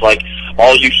was just like,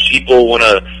 "All you sheeple want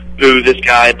to boo this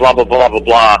guy, blah blah blah blah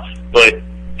blah." But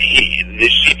the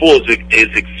sheeple is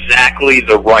exactly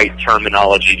the right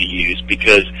terminology to use,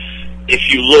 because if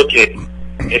you look at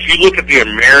the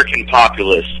American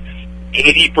populace,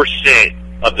 80%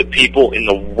 of the people in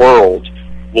the world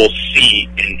will see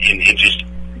and just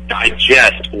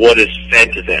digest what is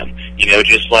fed to them.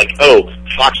 Just like,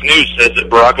 Fox News says that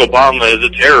Barack Obama is a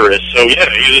terrorist, so yeah,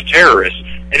 he's a terrorist.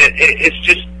 And it's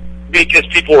just because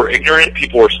people are ignorant,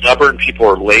 people are stubborn, people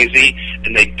are lazy,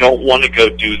 and they don't want to go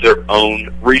do their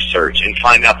own research and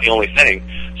find out the only thing.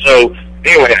 So,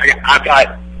 anyway, I've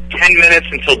got 10 minutes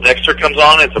until Dexter comes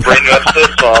on. It's a brand new episode,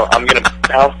 so I'm going to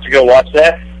bounce to go watch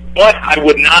that. But I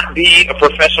would not be a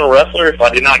professional wrestler if I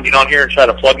did not get on here and try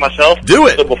to plug myself. Do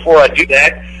it. So before I do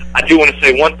that, I do want to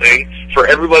say one thing. For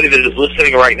everybody that is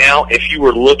listening right now, if you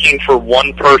were looking for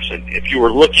one person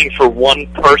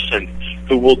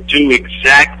who will do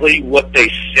exactly what they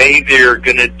say they're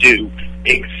going to do,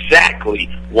 exactly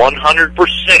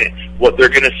 100% what they're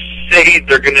going to say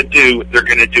they're going to do, they're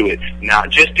going to do it. Not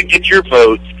just to get your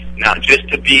votes, not just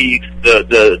to be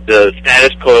the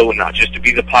status quo, and not just to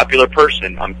be the popular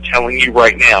person. I'm telling you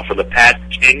right now, for the past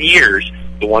 10 years,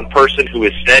 the one person who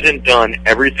has said and done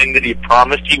everything that he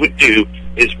promised he would do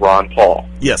is Ron Paul.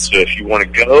 Yes. So if you want to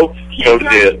go He's to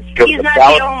not the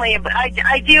the only, but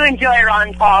I do enjoy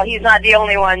Ron Paul. He's not the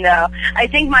only one, though. I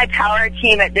think my power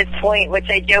team at this point, which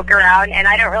I joke around, and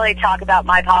I don't really talk about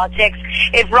my politics,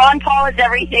 if Ron Paul is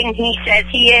everything he says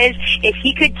he is, if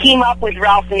he could team up with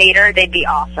Ralph Nader, they'd be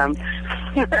awesome.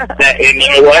 And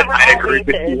you know what? I agree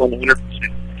with you 100%.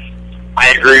 I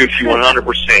agree with you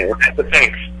 100%. That's the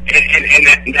thing.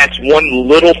 And that's one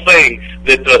little thing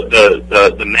that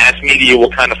the mass media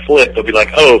will kind of flip. They'll be like,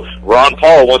 oh, Ron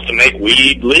Paul wants to make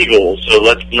weed legal, so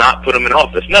let's not put him in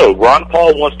office. No, Ron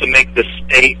Paul wants to make the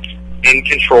states in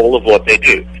control of what they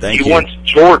do. He wants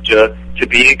Georgia to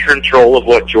be in control of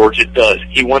what Georgia does.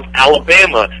 He wants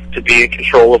Alabama to be in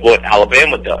control of what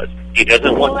Alabama does. He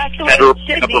doesn't want federal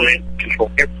government to control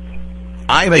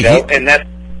everything. And that's...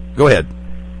 Go ahead.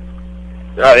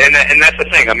 And that's the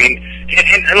thing. I mean,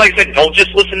 and like I said, don't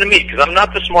just listen to me, because I'm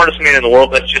not the smartest man in the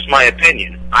world. That's just my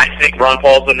opinion. I think Ron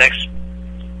Paul's the next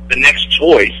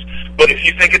choice. But if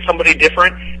you think it's somebody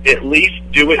different, at least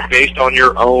do it based on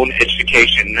your own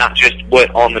education, not just what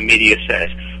on the media says.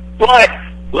 But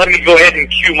let me go ahead and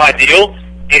cue my deal.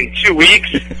 In 2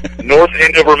 weeks, North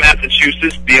Andover,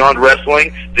 Massachusetts, Beyond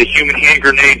Wrestling, the Human Hand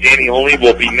Grenade Danny Only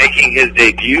will be making his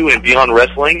debut in Beyond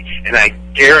Wrestling, and I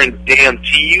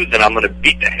guarantee you that I'm going to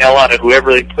beat the hell out of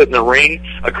whoever they put in the ring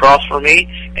across from me,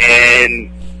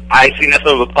 and I see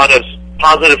nothing but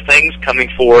positive things coming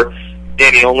for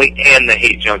Danny Only and the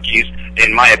Hate Junkies.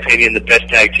 In my opinion, the best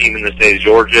tag team in the state of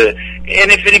Georgia,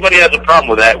 and if anybody has a problem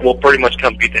with that, we'll pretty much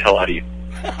come beat the hell out of you.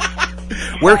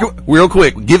 Real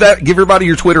quick, give everybody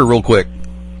your Twitter real quick.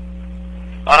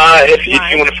 If you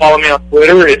want to follow me on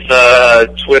Twitter, it's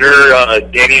Twitter,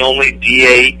 Danny Only,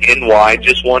 D-A-N-Y,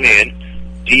 just one N,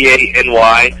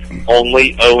 D-A-N-Y,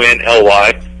 only,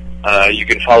 O-N-L-Y. You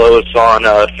can follow us on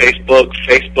Facebook,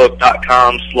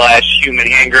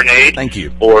 facebook.com/humanhandgrenade. Thank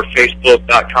you. Or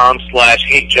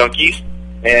facebook.com/hatejunkies.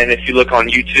 And if you look on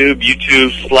YouTube,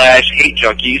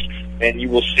 YouTube/hatejunkies, and you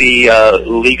will see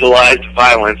legalized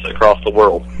violence across the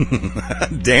world.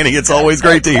 Danny, it's always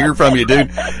great to hear from you,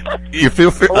 dude.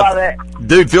 Love it.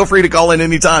 Dude, feel free to call in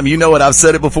anytime. You know it. I've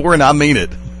said it before, and I mean it.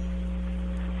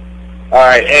 All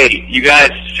right. Hey, you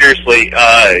guys, seriously,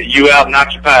 you out in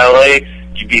Occupy L.A.,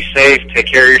 you be safe, take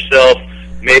care of yourself.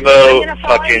 Mabo, I'm going to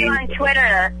follow you on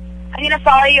Twitter. I'm going to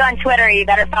follow you on Twitter. You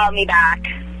better follow me back.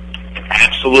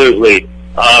 Absolutely.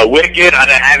 Wicked, I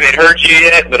haven't heard you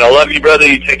yet, but I love you, brother.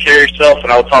 You take care of yourself,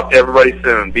 and I'll talk to everybody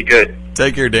soon. Be good.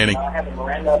 Take care, Danny.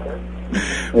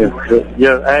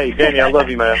 Yeah, hey, Danny, I love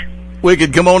you, man.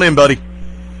 Wicked, come on in, buddy.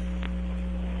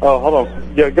 Oh, hold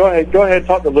on. Yeah, go ahead and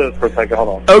talk to Liz for a second.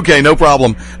 Hold on. Okay, no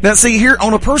problem. Now, see, here,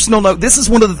 on a personal note, this is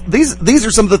one of these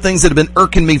are some of the things that have been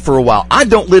irking me for a while. I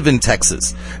don't live in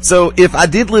Texas. So if I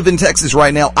did live in Texas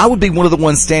right now, I would be one of the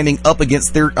ones standing up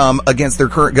against their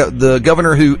current, the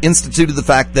governor who instituted the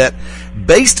fact that,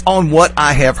 based on what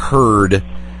I have heard,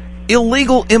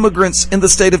 illegal immigrants in the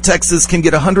state of Texas can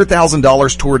get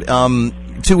 $100,000 toward,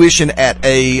 tuition at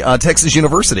a, Texas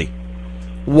university.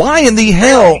 Why in the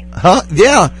hell? Huh?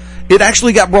 Yeah. It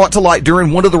actually got brought to light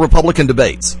during one of the Republican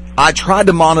debates. I tried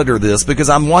to monitor this because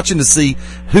I'm watching to see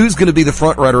who's going to be the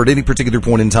front runner at any particular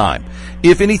point in time.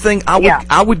 If anything,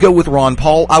 I would go with Ron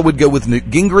Paul. I would go with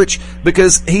Newt Gingrich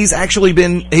because he's actually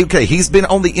been, he's been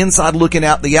on the inside looking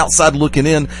out, the outside looking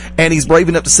in, and he's brave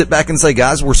enough to sit back and say,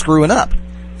 guys, we're screwing up.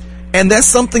 And that's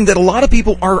something that a lot of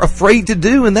people are afraid to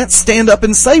do, and that's stand up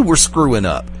and say we're screwing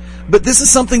up. But this is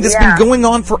something that's been going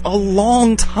on for a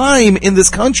long time in this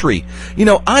country. You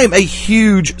know, I am a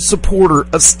huge supporter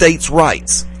of states'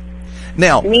 rights.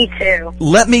 Now, me too.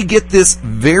 Let me get this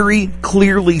very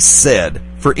clearly said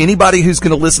for anybody who's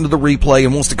going to listen to the replay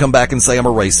and wants to come back and say I'm a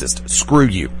racist. Screw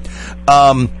you.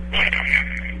 I'm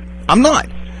not.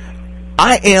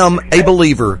 I am a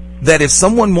believer that if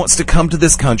someone wants to come to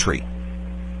this country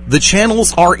The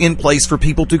channels are in place for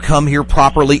people to come here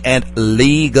properly and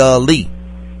legally.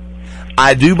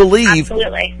 I do believe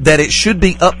that it should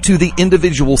be up to the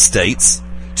individual states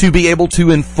to be able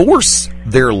to enforce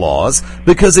their laws,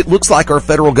 because it looks like our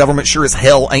federal government sure as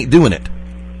hell ain't doing it.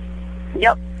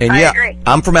 Yep, and I agree.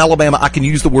 I'm from Alabama. I can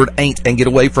use the word ain't and get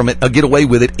away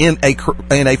with it in a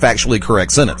factually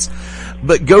correct sentence.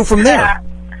 But go from there.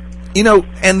 You know,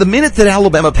 and the minute that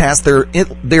Alabama passed their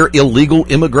illegal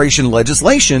immigration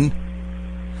legislation,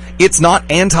 it's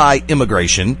not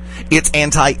anti-immigration, it's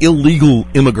anti-illegal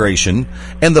immigration.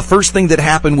 And the first thing that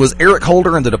happened was Eric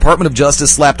Holder and the Department of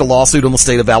Justice slapped a lawsuit on the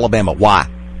state of Alabama. Why?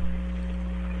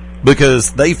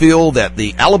 Because they feel that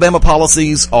the Alabama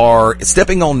policies are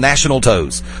stepping on national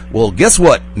toes. Well, guess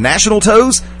what? National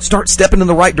toes? Start stepping in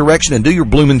the right direction and do your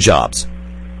blooming jobs.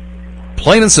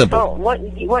 Plain and simple. Oh,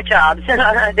 what jobs?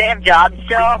 They have jobs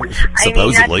still. I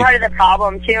mean, that's part of the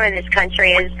problem too in this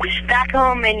country. Is back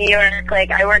home in New York, like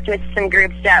I worked with some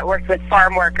groups that worked with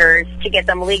farm workers to get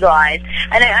them legalized,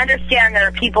 and I understand there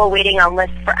are people waiting on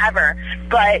lists forever.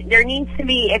 But there needs to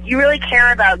be, if you really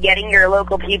care about getting your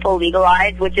local people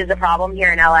legalized, which is a problem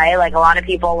here in L.A., like a lot of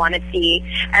people want to see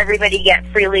everybody get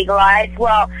free legalized.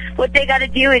 Well, what they got to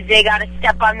do is they got to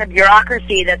step on the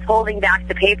bureaucracy that's holding back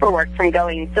the paperwork from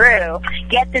going through.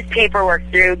 Get this paperwork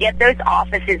through, get those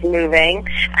offices moving,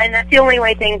 and that's the only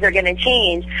way things are going to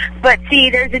change. But see,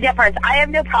 there's a difference. I have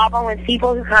no problem with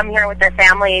people who come here with their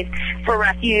families for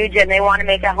refuge and they want to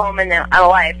make a home in their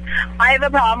life. I have a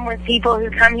problem with people who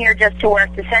come here just to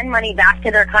work, to send money back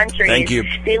to their countries. Thank you.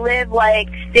 They live like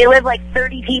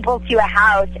 30 people to a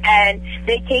house, and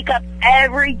they take up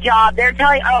every job. They're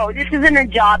telling, oh, this isn't a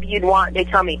job you'd want, they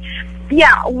tell me.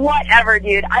 Yeah, whatever,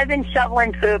 dude. I've been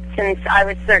shoveling poop since I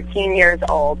was 13 years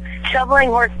old. Shoveling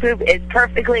horse poop is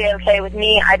perfectly okay with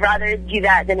me. I'd rather do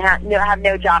that than have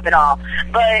no job at all.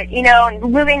 But, you know,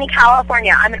 moving to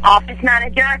California, I'm an office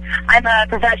manager. I'm a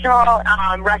professional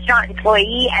restaurant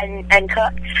employee and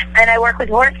cook, and I work with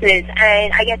horses.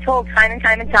 And I get told time and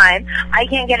time and time I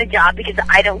can't get a job because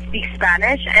I don't speak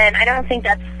Spanish, and I don't think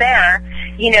that's fair,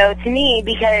 you know, to me,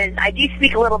 because I do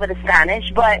speak a little bit of Spanish,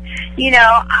 but, you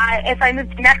know, if I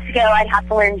moved to Mexico, I'd have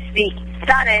to learn to speak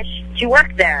Spanish to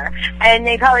work there, and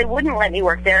they probably wouldn't let me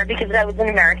work there because I was an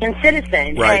American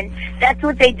citizen. Right. And that's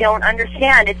what they don't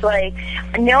understand. It's like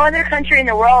no other country in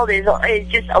the world is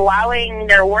just allowing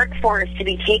their workforce to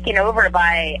be taken over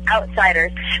by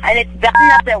outsiders. And it's bad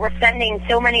enough that we're sending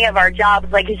so many of our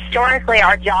jobs, like historically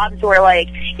our jobs were like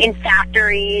in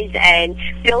factories and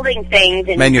building things,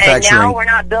 and now we're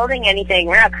not building anything,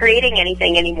 we're not creating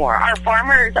anything anymore. Our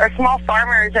farmers, our small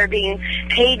farmers, are being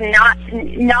paid not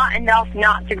enough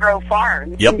not to grow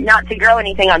farms, not to grow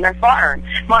anything on their farm.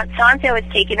 Monsanto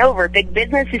has taken over, big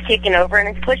business has taken over,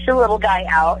 and it's pushed the little guy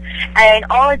out, and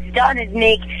all it's done is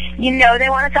make, you know, they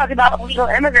want to talk about illegal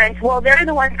immigrants. Well, they're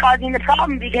the ones causing the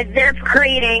problem because they're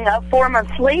creating a form of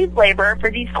slave labor for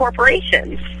these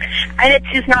corporations, and it's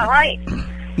just not right.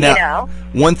 Now, you know?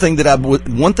 one thing that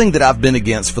I've been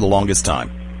against for the longest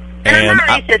time. And I'm not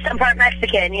racist, I'm part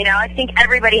Mexican, you know. I think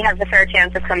everybody has a fair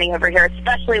chance of coming over here,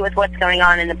 especially with what's going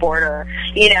on in the border,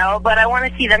 you know. But I want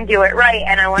to see them do it right,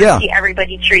 and I want to see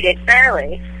everybody treated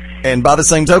fairly. And by the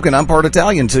same token, I'm part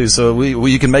Italian, too, so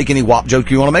you can make any WAP joke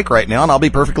you want to make right now, and I'll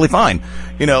be perfectly fine.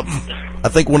 You know, I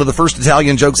think one of the first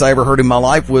Italian jokes I ever heard in my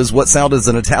life was, what sound does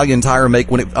an Italian tire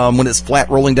make when it's flat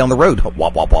rolling down the road?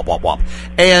 Wop, wop, wop, wop, wop.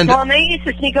 And well, they used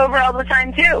to sneak over all the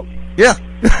time, too. Yeah.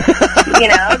 You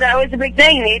know, that was a big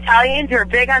thing. The Italians were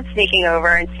big on sneaking over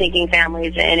and sneaking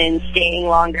families in and staying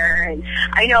longer. And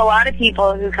I know a lot of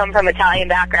people who come from Italian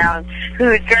backgrounds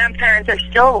whose grandparents are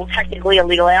still technically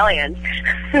illegal aliens.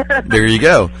 There you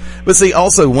go. But see,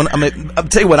 also, I'll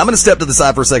tell you what, I'm going to step to the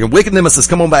side for a second. Wicked Nemesis,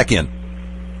 come on back in.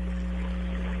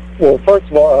 Well, first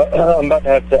of all, I'm about to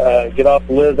have to get off.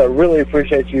 Liz, I really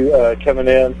appreciate you coming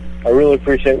in. I really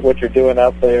appreciate what you're doing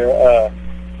out there.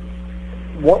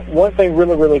 One thing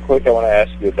really, really quick I want to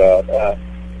ask you about.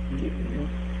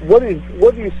 What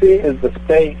do you see as the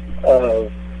state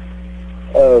of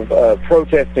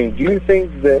protesting? Do you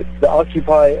think that the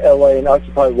Occupy L.A. and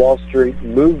Occupy Wall Street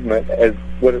movement, as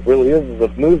what it really is a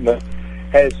movement,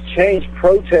 has changed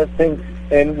protesting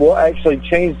and will actually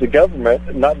change the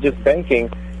government, not just banking,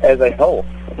 as a whole?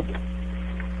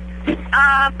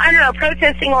 I don't know.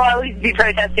 Protesting will always be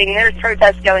protesting. There's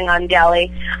protests going on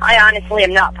daily. I honestly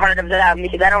am not part of them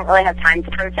because I don't really have time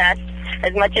to protest.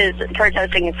 as much as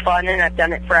protesting is fun and I've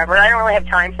done it forever, I don't really have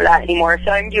time for that anymore.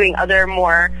 So I'm doing other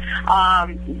more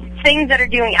things that are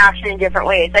doing action in different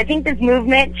ways. I think this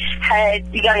movement has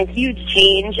begun a huge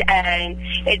change, and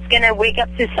it's going to wake up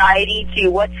society to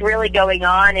what's really going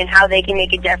on and how they can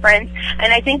make a difference.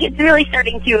 And I think it's really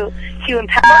starting to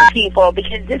empower people,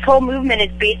 because this whole movement is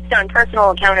based on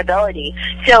personal accountability.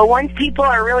 So once people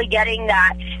are really getting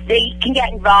that they can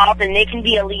get involved and they can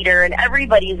be a leader, and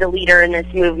everybody's a leader in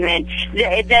this movement,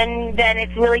 then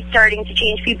it's really starting to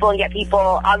change people and get people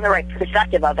on the right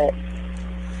perspective of it.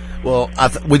 Well,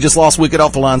 we just lost Wicked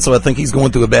off the line, so I think he's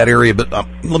going through a bad area, but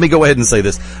let me go ahead and say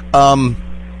this.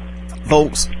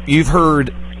 Folks, you've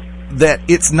heard that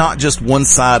it's not just one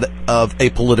side of a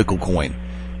political coin.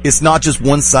 It's not just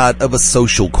one side of a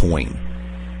social coin.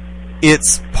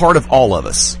 It's part of all of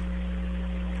us.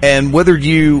 And whether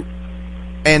you,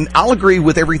 and I'll agree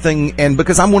with everything, and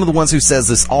because I'm one of the ones who says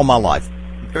this all my life,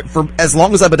 for as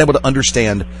long as I've been able to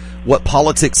understand what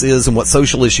politics is and what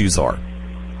social issues are,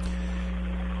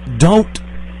 don't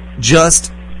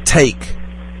just take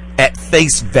at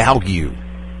face value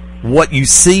what you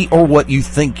see or what you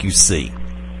think you see.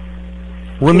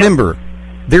 Remember,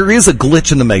 there is a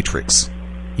glitch in the matrix.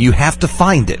 You have to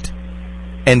find it.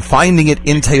 And finding it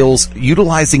entails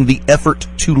utilizing the effort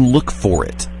to look for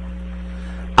it.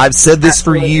 I've said this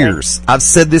for years.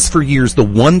 The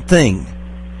one thing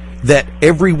that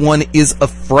everyone is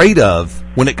afraid of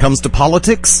when it comes to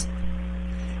politics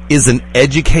is an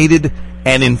educated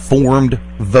and informed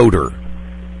voter.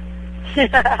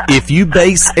 If you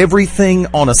base everything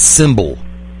on a symbol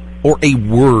or a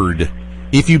word,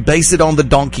 if you base it on the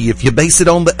donkey, if you base it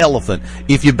on the elephant,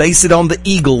 if you base it on the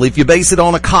eagle, if you base it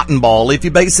on a cotton ball, if you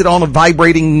base it on a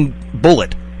vibrating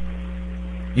bullet,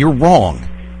 you're wrong.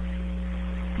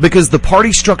 Because the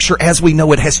party structure as we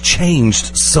know it has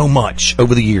changed so much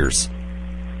over the years.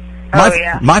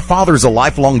 My father's a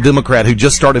lifelong Democrat who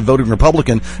just started voting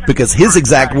Republican because his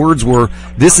exact words were,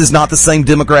 "This is not the same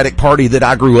Democratic Party that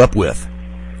I grew up with."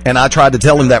 And I tried to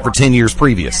tell him that for 10 years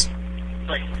previous.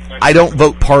 I don't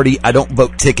vote party, I don't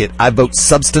vote ticket. I vote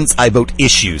substance, I vote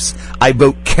issues. I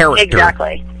vote character.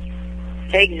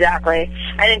 Exactly.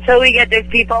 And until we get those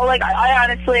people, like, I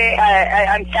honestly,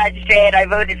 I'm sad to say it, I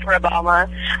voted for Obama.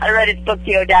 I read his book,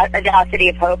 The Audacity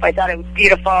of Hope. I thought it was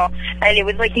beautiful. And it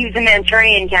was like he was a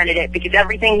Manchurian candidate, because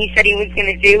everything he said he was going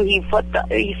to do, he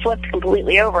flipped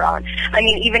completely over on. I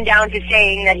mean, even down to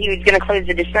saying that he was going to close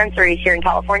the dispensaries here in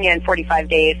California in 45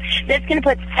 days. That's going to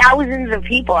put thousands of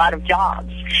people out of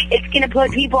jobs. It's going to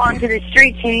put people onto the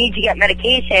streets who need to get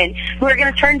medication, who are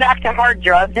going to turn back to hard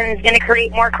drugs, and it's going to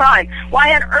create more crime.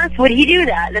 Why on earth would he do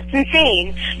that? That's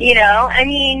insane. You know, I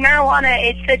mean, marijuana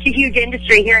is such a huge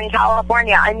industry here in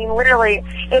California. I mean, literally,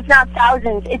 it's not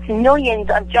thousands, it's millions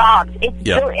of jobs.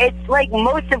 It's like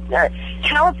most of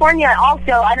California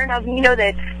also, I don't know if you know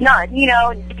this,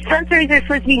 dispensaries are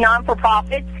supposed to be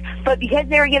non-for-profits, but because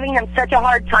they were giving them such a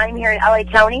hard time here in L.A.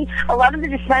 County, a lot of the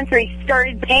dispensaries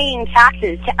started paying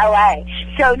taxes to L.A.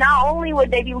 So not only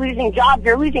would they be losing jobs,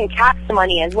 they're losing tax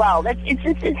money as well. It's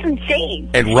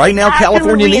insane. And right now,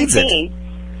 California needs it.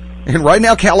 And right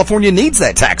now, California needs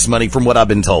that tax money, from what I've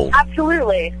been told.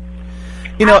 Absolutely.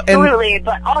 But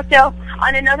also,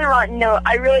 on another note,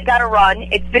 I really got to run.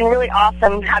 It's been really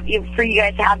awesome for you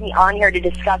guys to have me on here to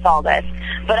discuss all this.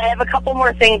 But I have a couple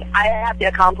more things I have to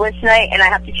accomplish tonight, and I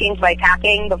have to change my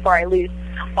packing before I lose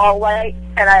all weight,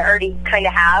 and I already kind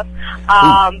of have.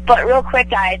 But real quick,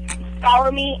 guys,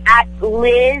 follow me at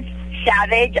Liz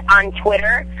Savage on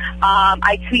Twitter.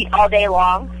 I tweet all day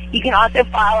long. You can also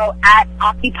follow at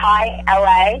Occupy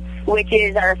L.A., which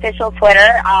is our official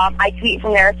Twitter. I tweet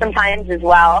from there sometimes as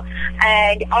well.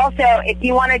 And also, if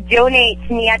you want to donate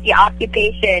to me at the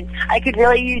Occupation, I could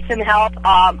really use some help.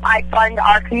 I fund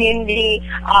our community,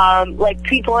 like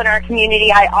people in our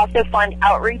community. I also fund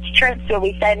outreach trips where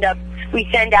we send out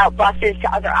buses to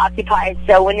other Occupies.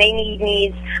 So when they need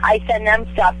needs, I send them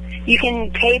stuff. You can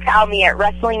PayPal me at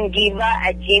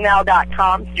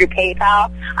wrestlingdiva@gmail.com through PayPal.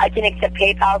 I can accept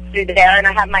PayPal through there, and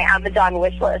I have my Amazon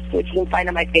wish list, which you can find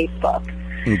on my Facebook.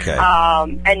 Okay.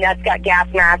 And that's got gas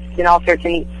masks and all sorts of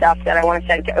neat stuff that I want to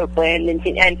send to Oakland and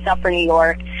stuff for New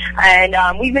York. And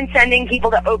we've been sending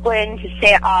people to Oakland, to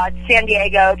San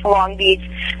Diego, to Long Beach,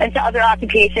 and to other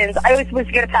occupations. I was supposed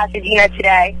to go to Pasadena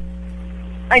today.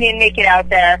 I didn't make it out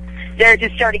there. They're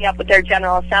just starting up with their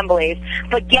general assemblies.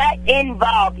 But get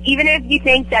involved. Even if you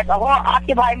think that the whole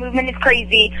Occupy movement is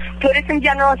crazy, put in some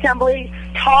general assemblies.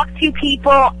 Talk to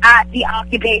people at the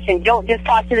Occupation. Don't just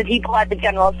talk to the people at the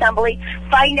General Assembly.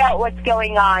 Find out what's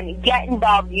going on. Get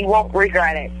involved. You won't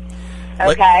regret it.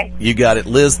 Okay. You got it.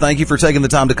 Liz, thank you for taking the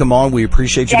time to come on. We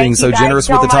appreciate you being so generous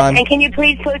so with the much. time. And can you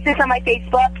please post this on my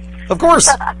Facebook? Of course.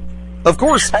 Of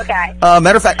course. Okay.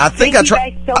 Matter of fact, I think Thank you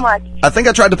guys so much. I think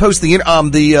I tried to post the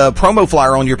promo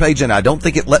flyer on your page, and I don't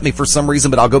think it let me for some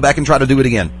reason, but I'll go back and try to do it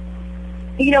again.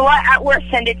 You know what? At work,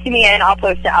 send it to me, and I'll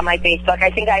post it on my Facebook. I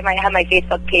think I might have my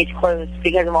Facebook page closed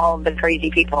because of all of the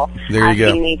crazy people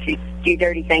asking me to do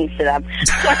dirty things to them.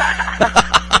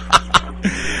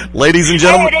 Ladies and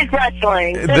gentlemen, it is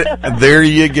wrestling. There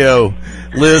you go.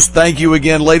 Liz, thank you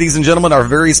again. Ladies and gentlemen, our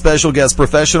very special guest,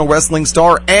 professional wrestling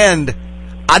star, and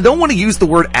I don't want to use the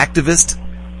word activist,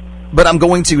 but I'm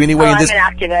going to anyway. I'm an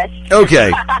activist.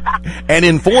 Okay. An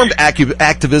informed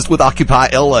activist with Occupy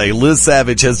L.A., Liz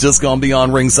Savage, has just gone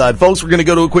beyond ringside. Folks, we're going to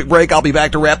go to a quick break. I'll be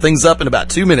back to wrap things up in about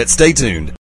 2 minutes. Stay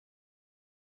tuned.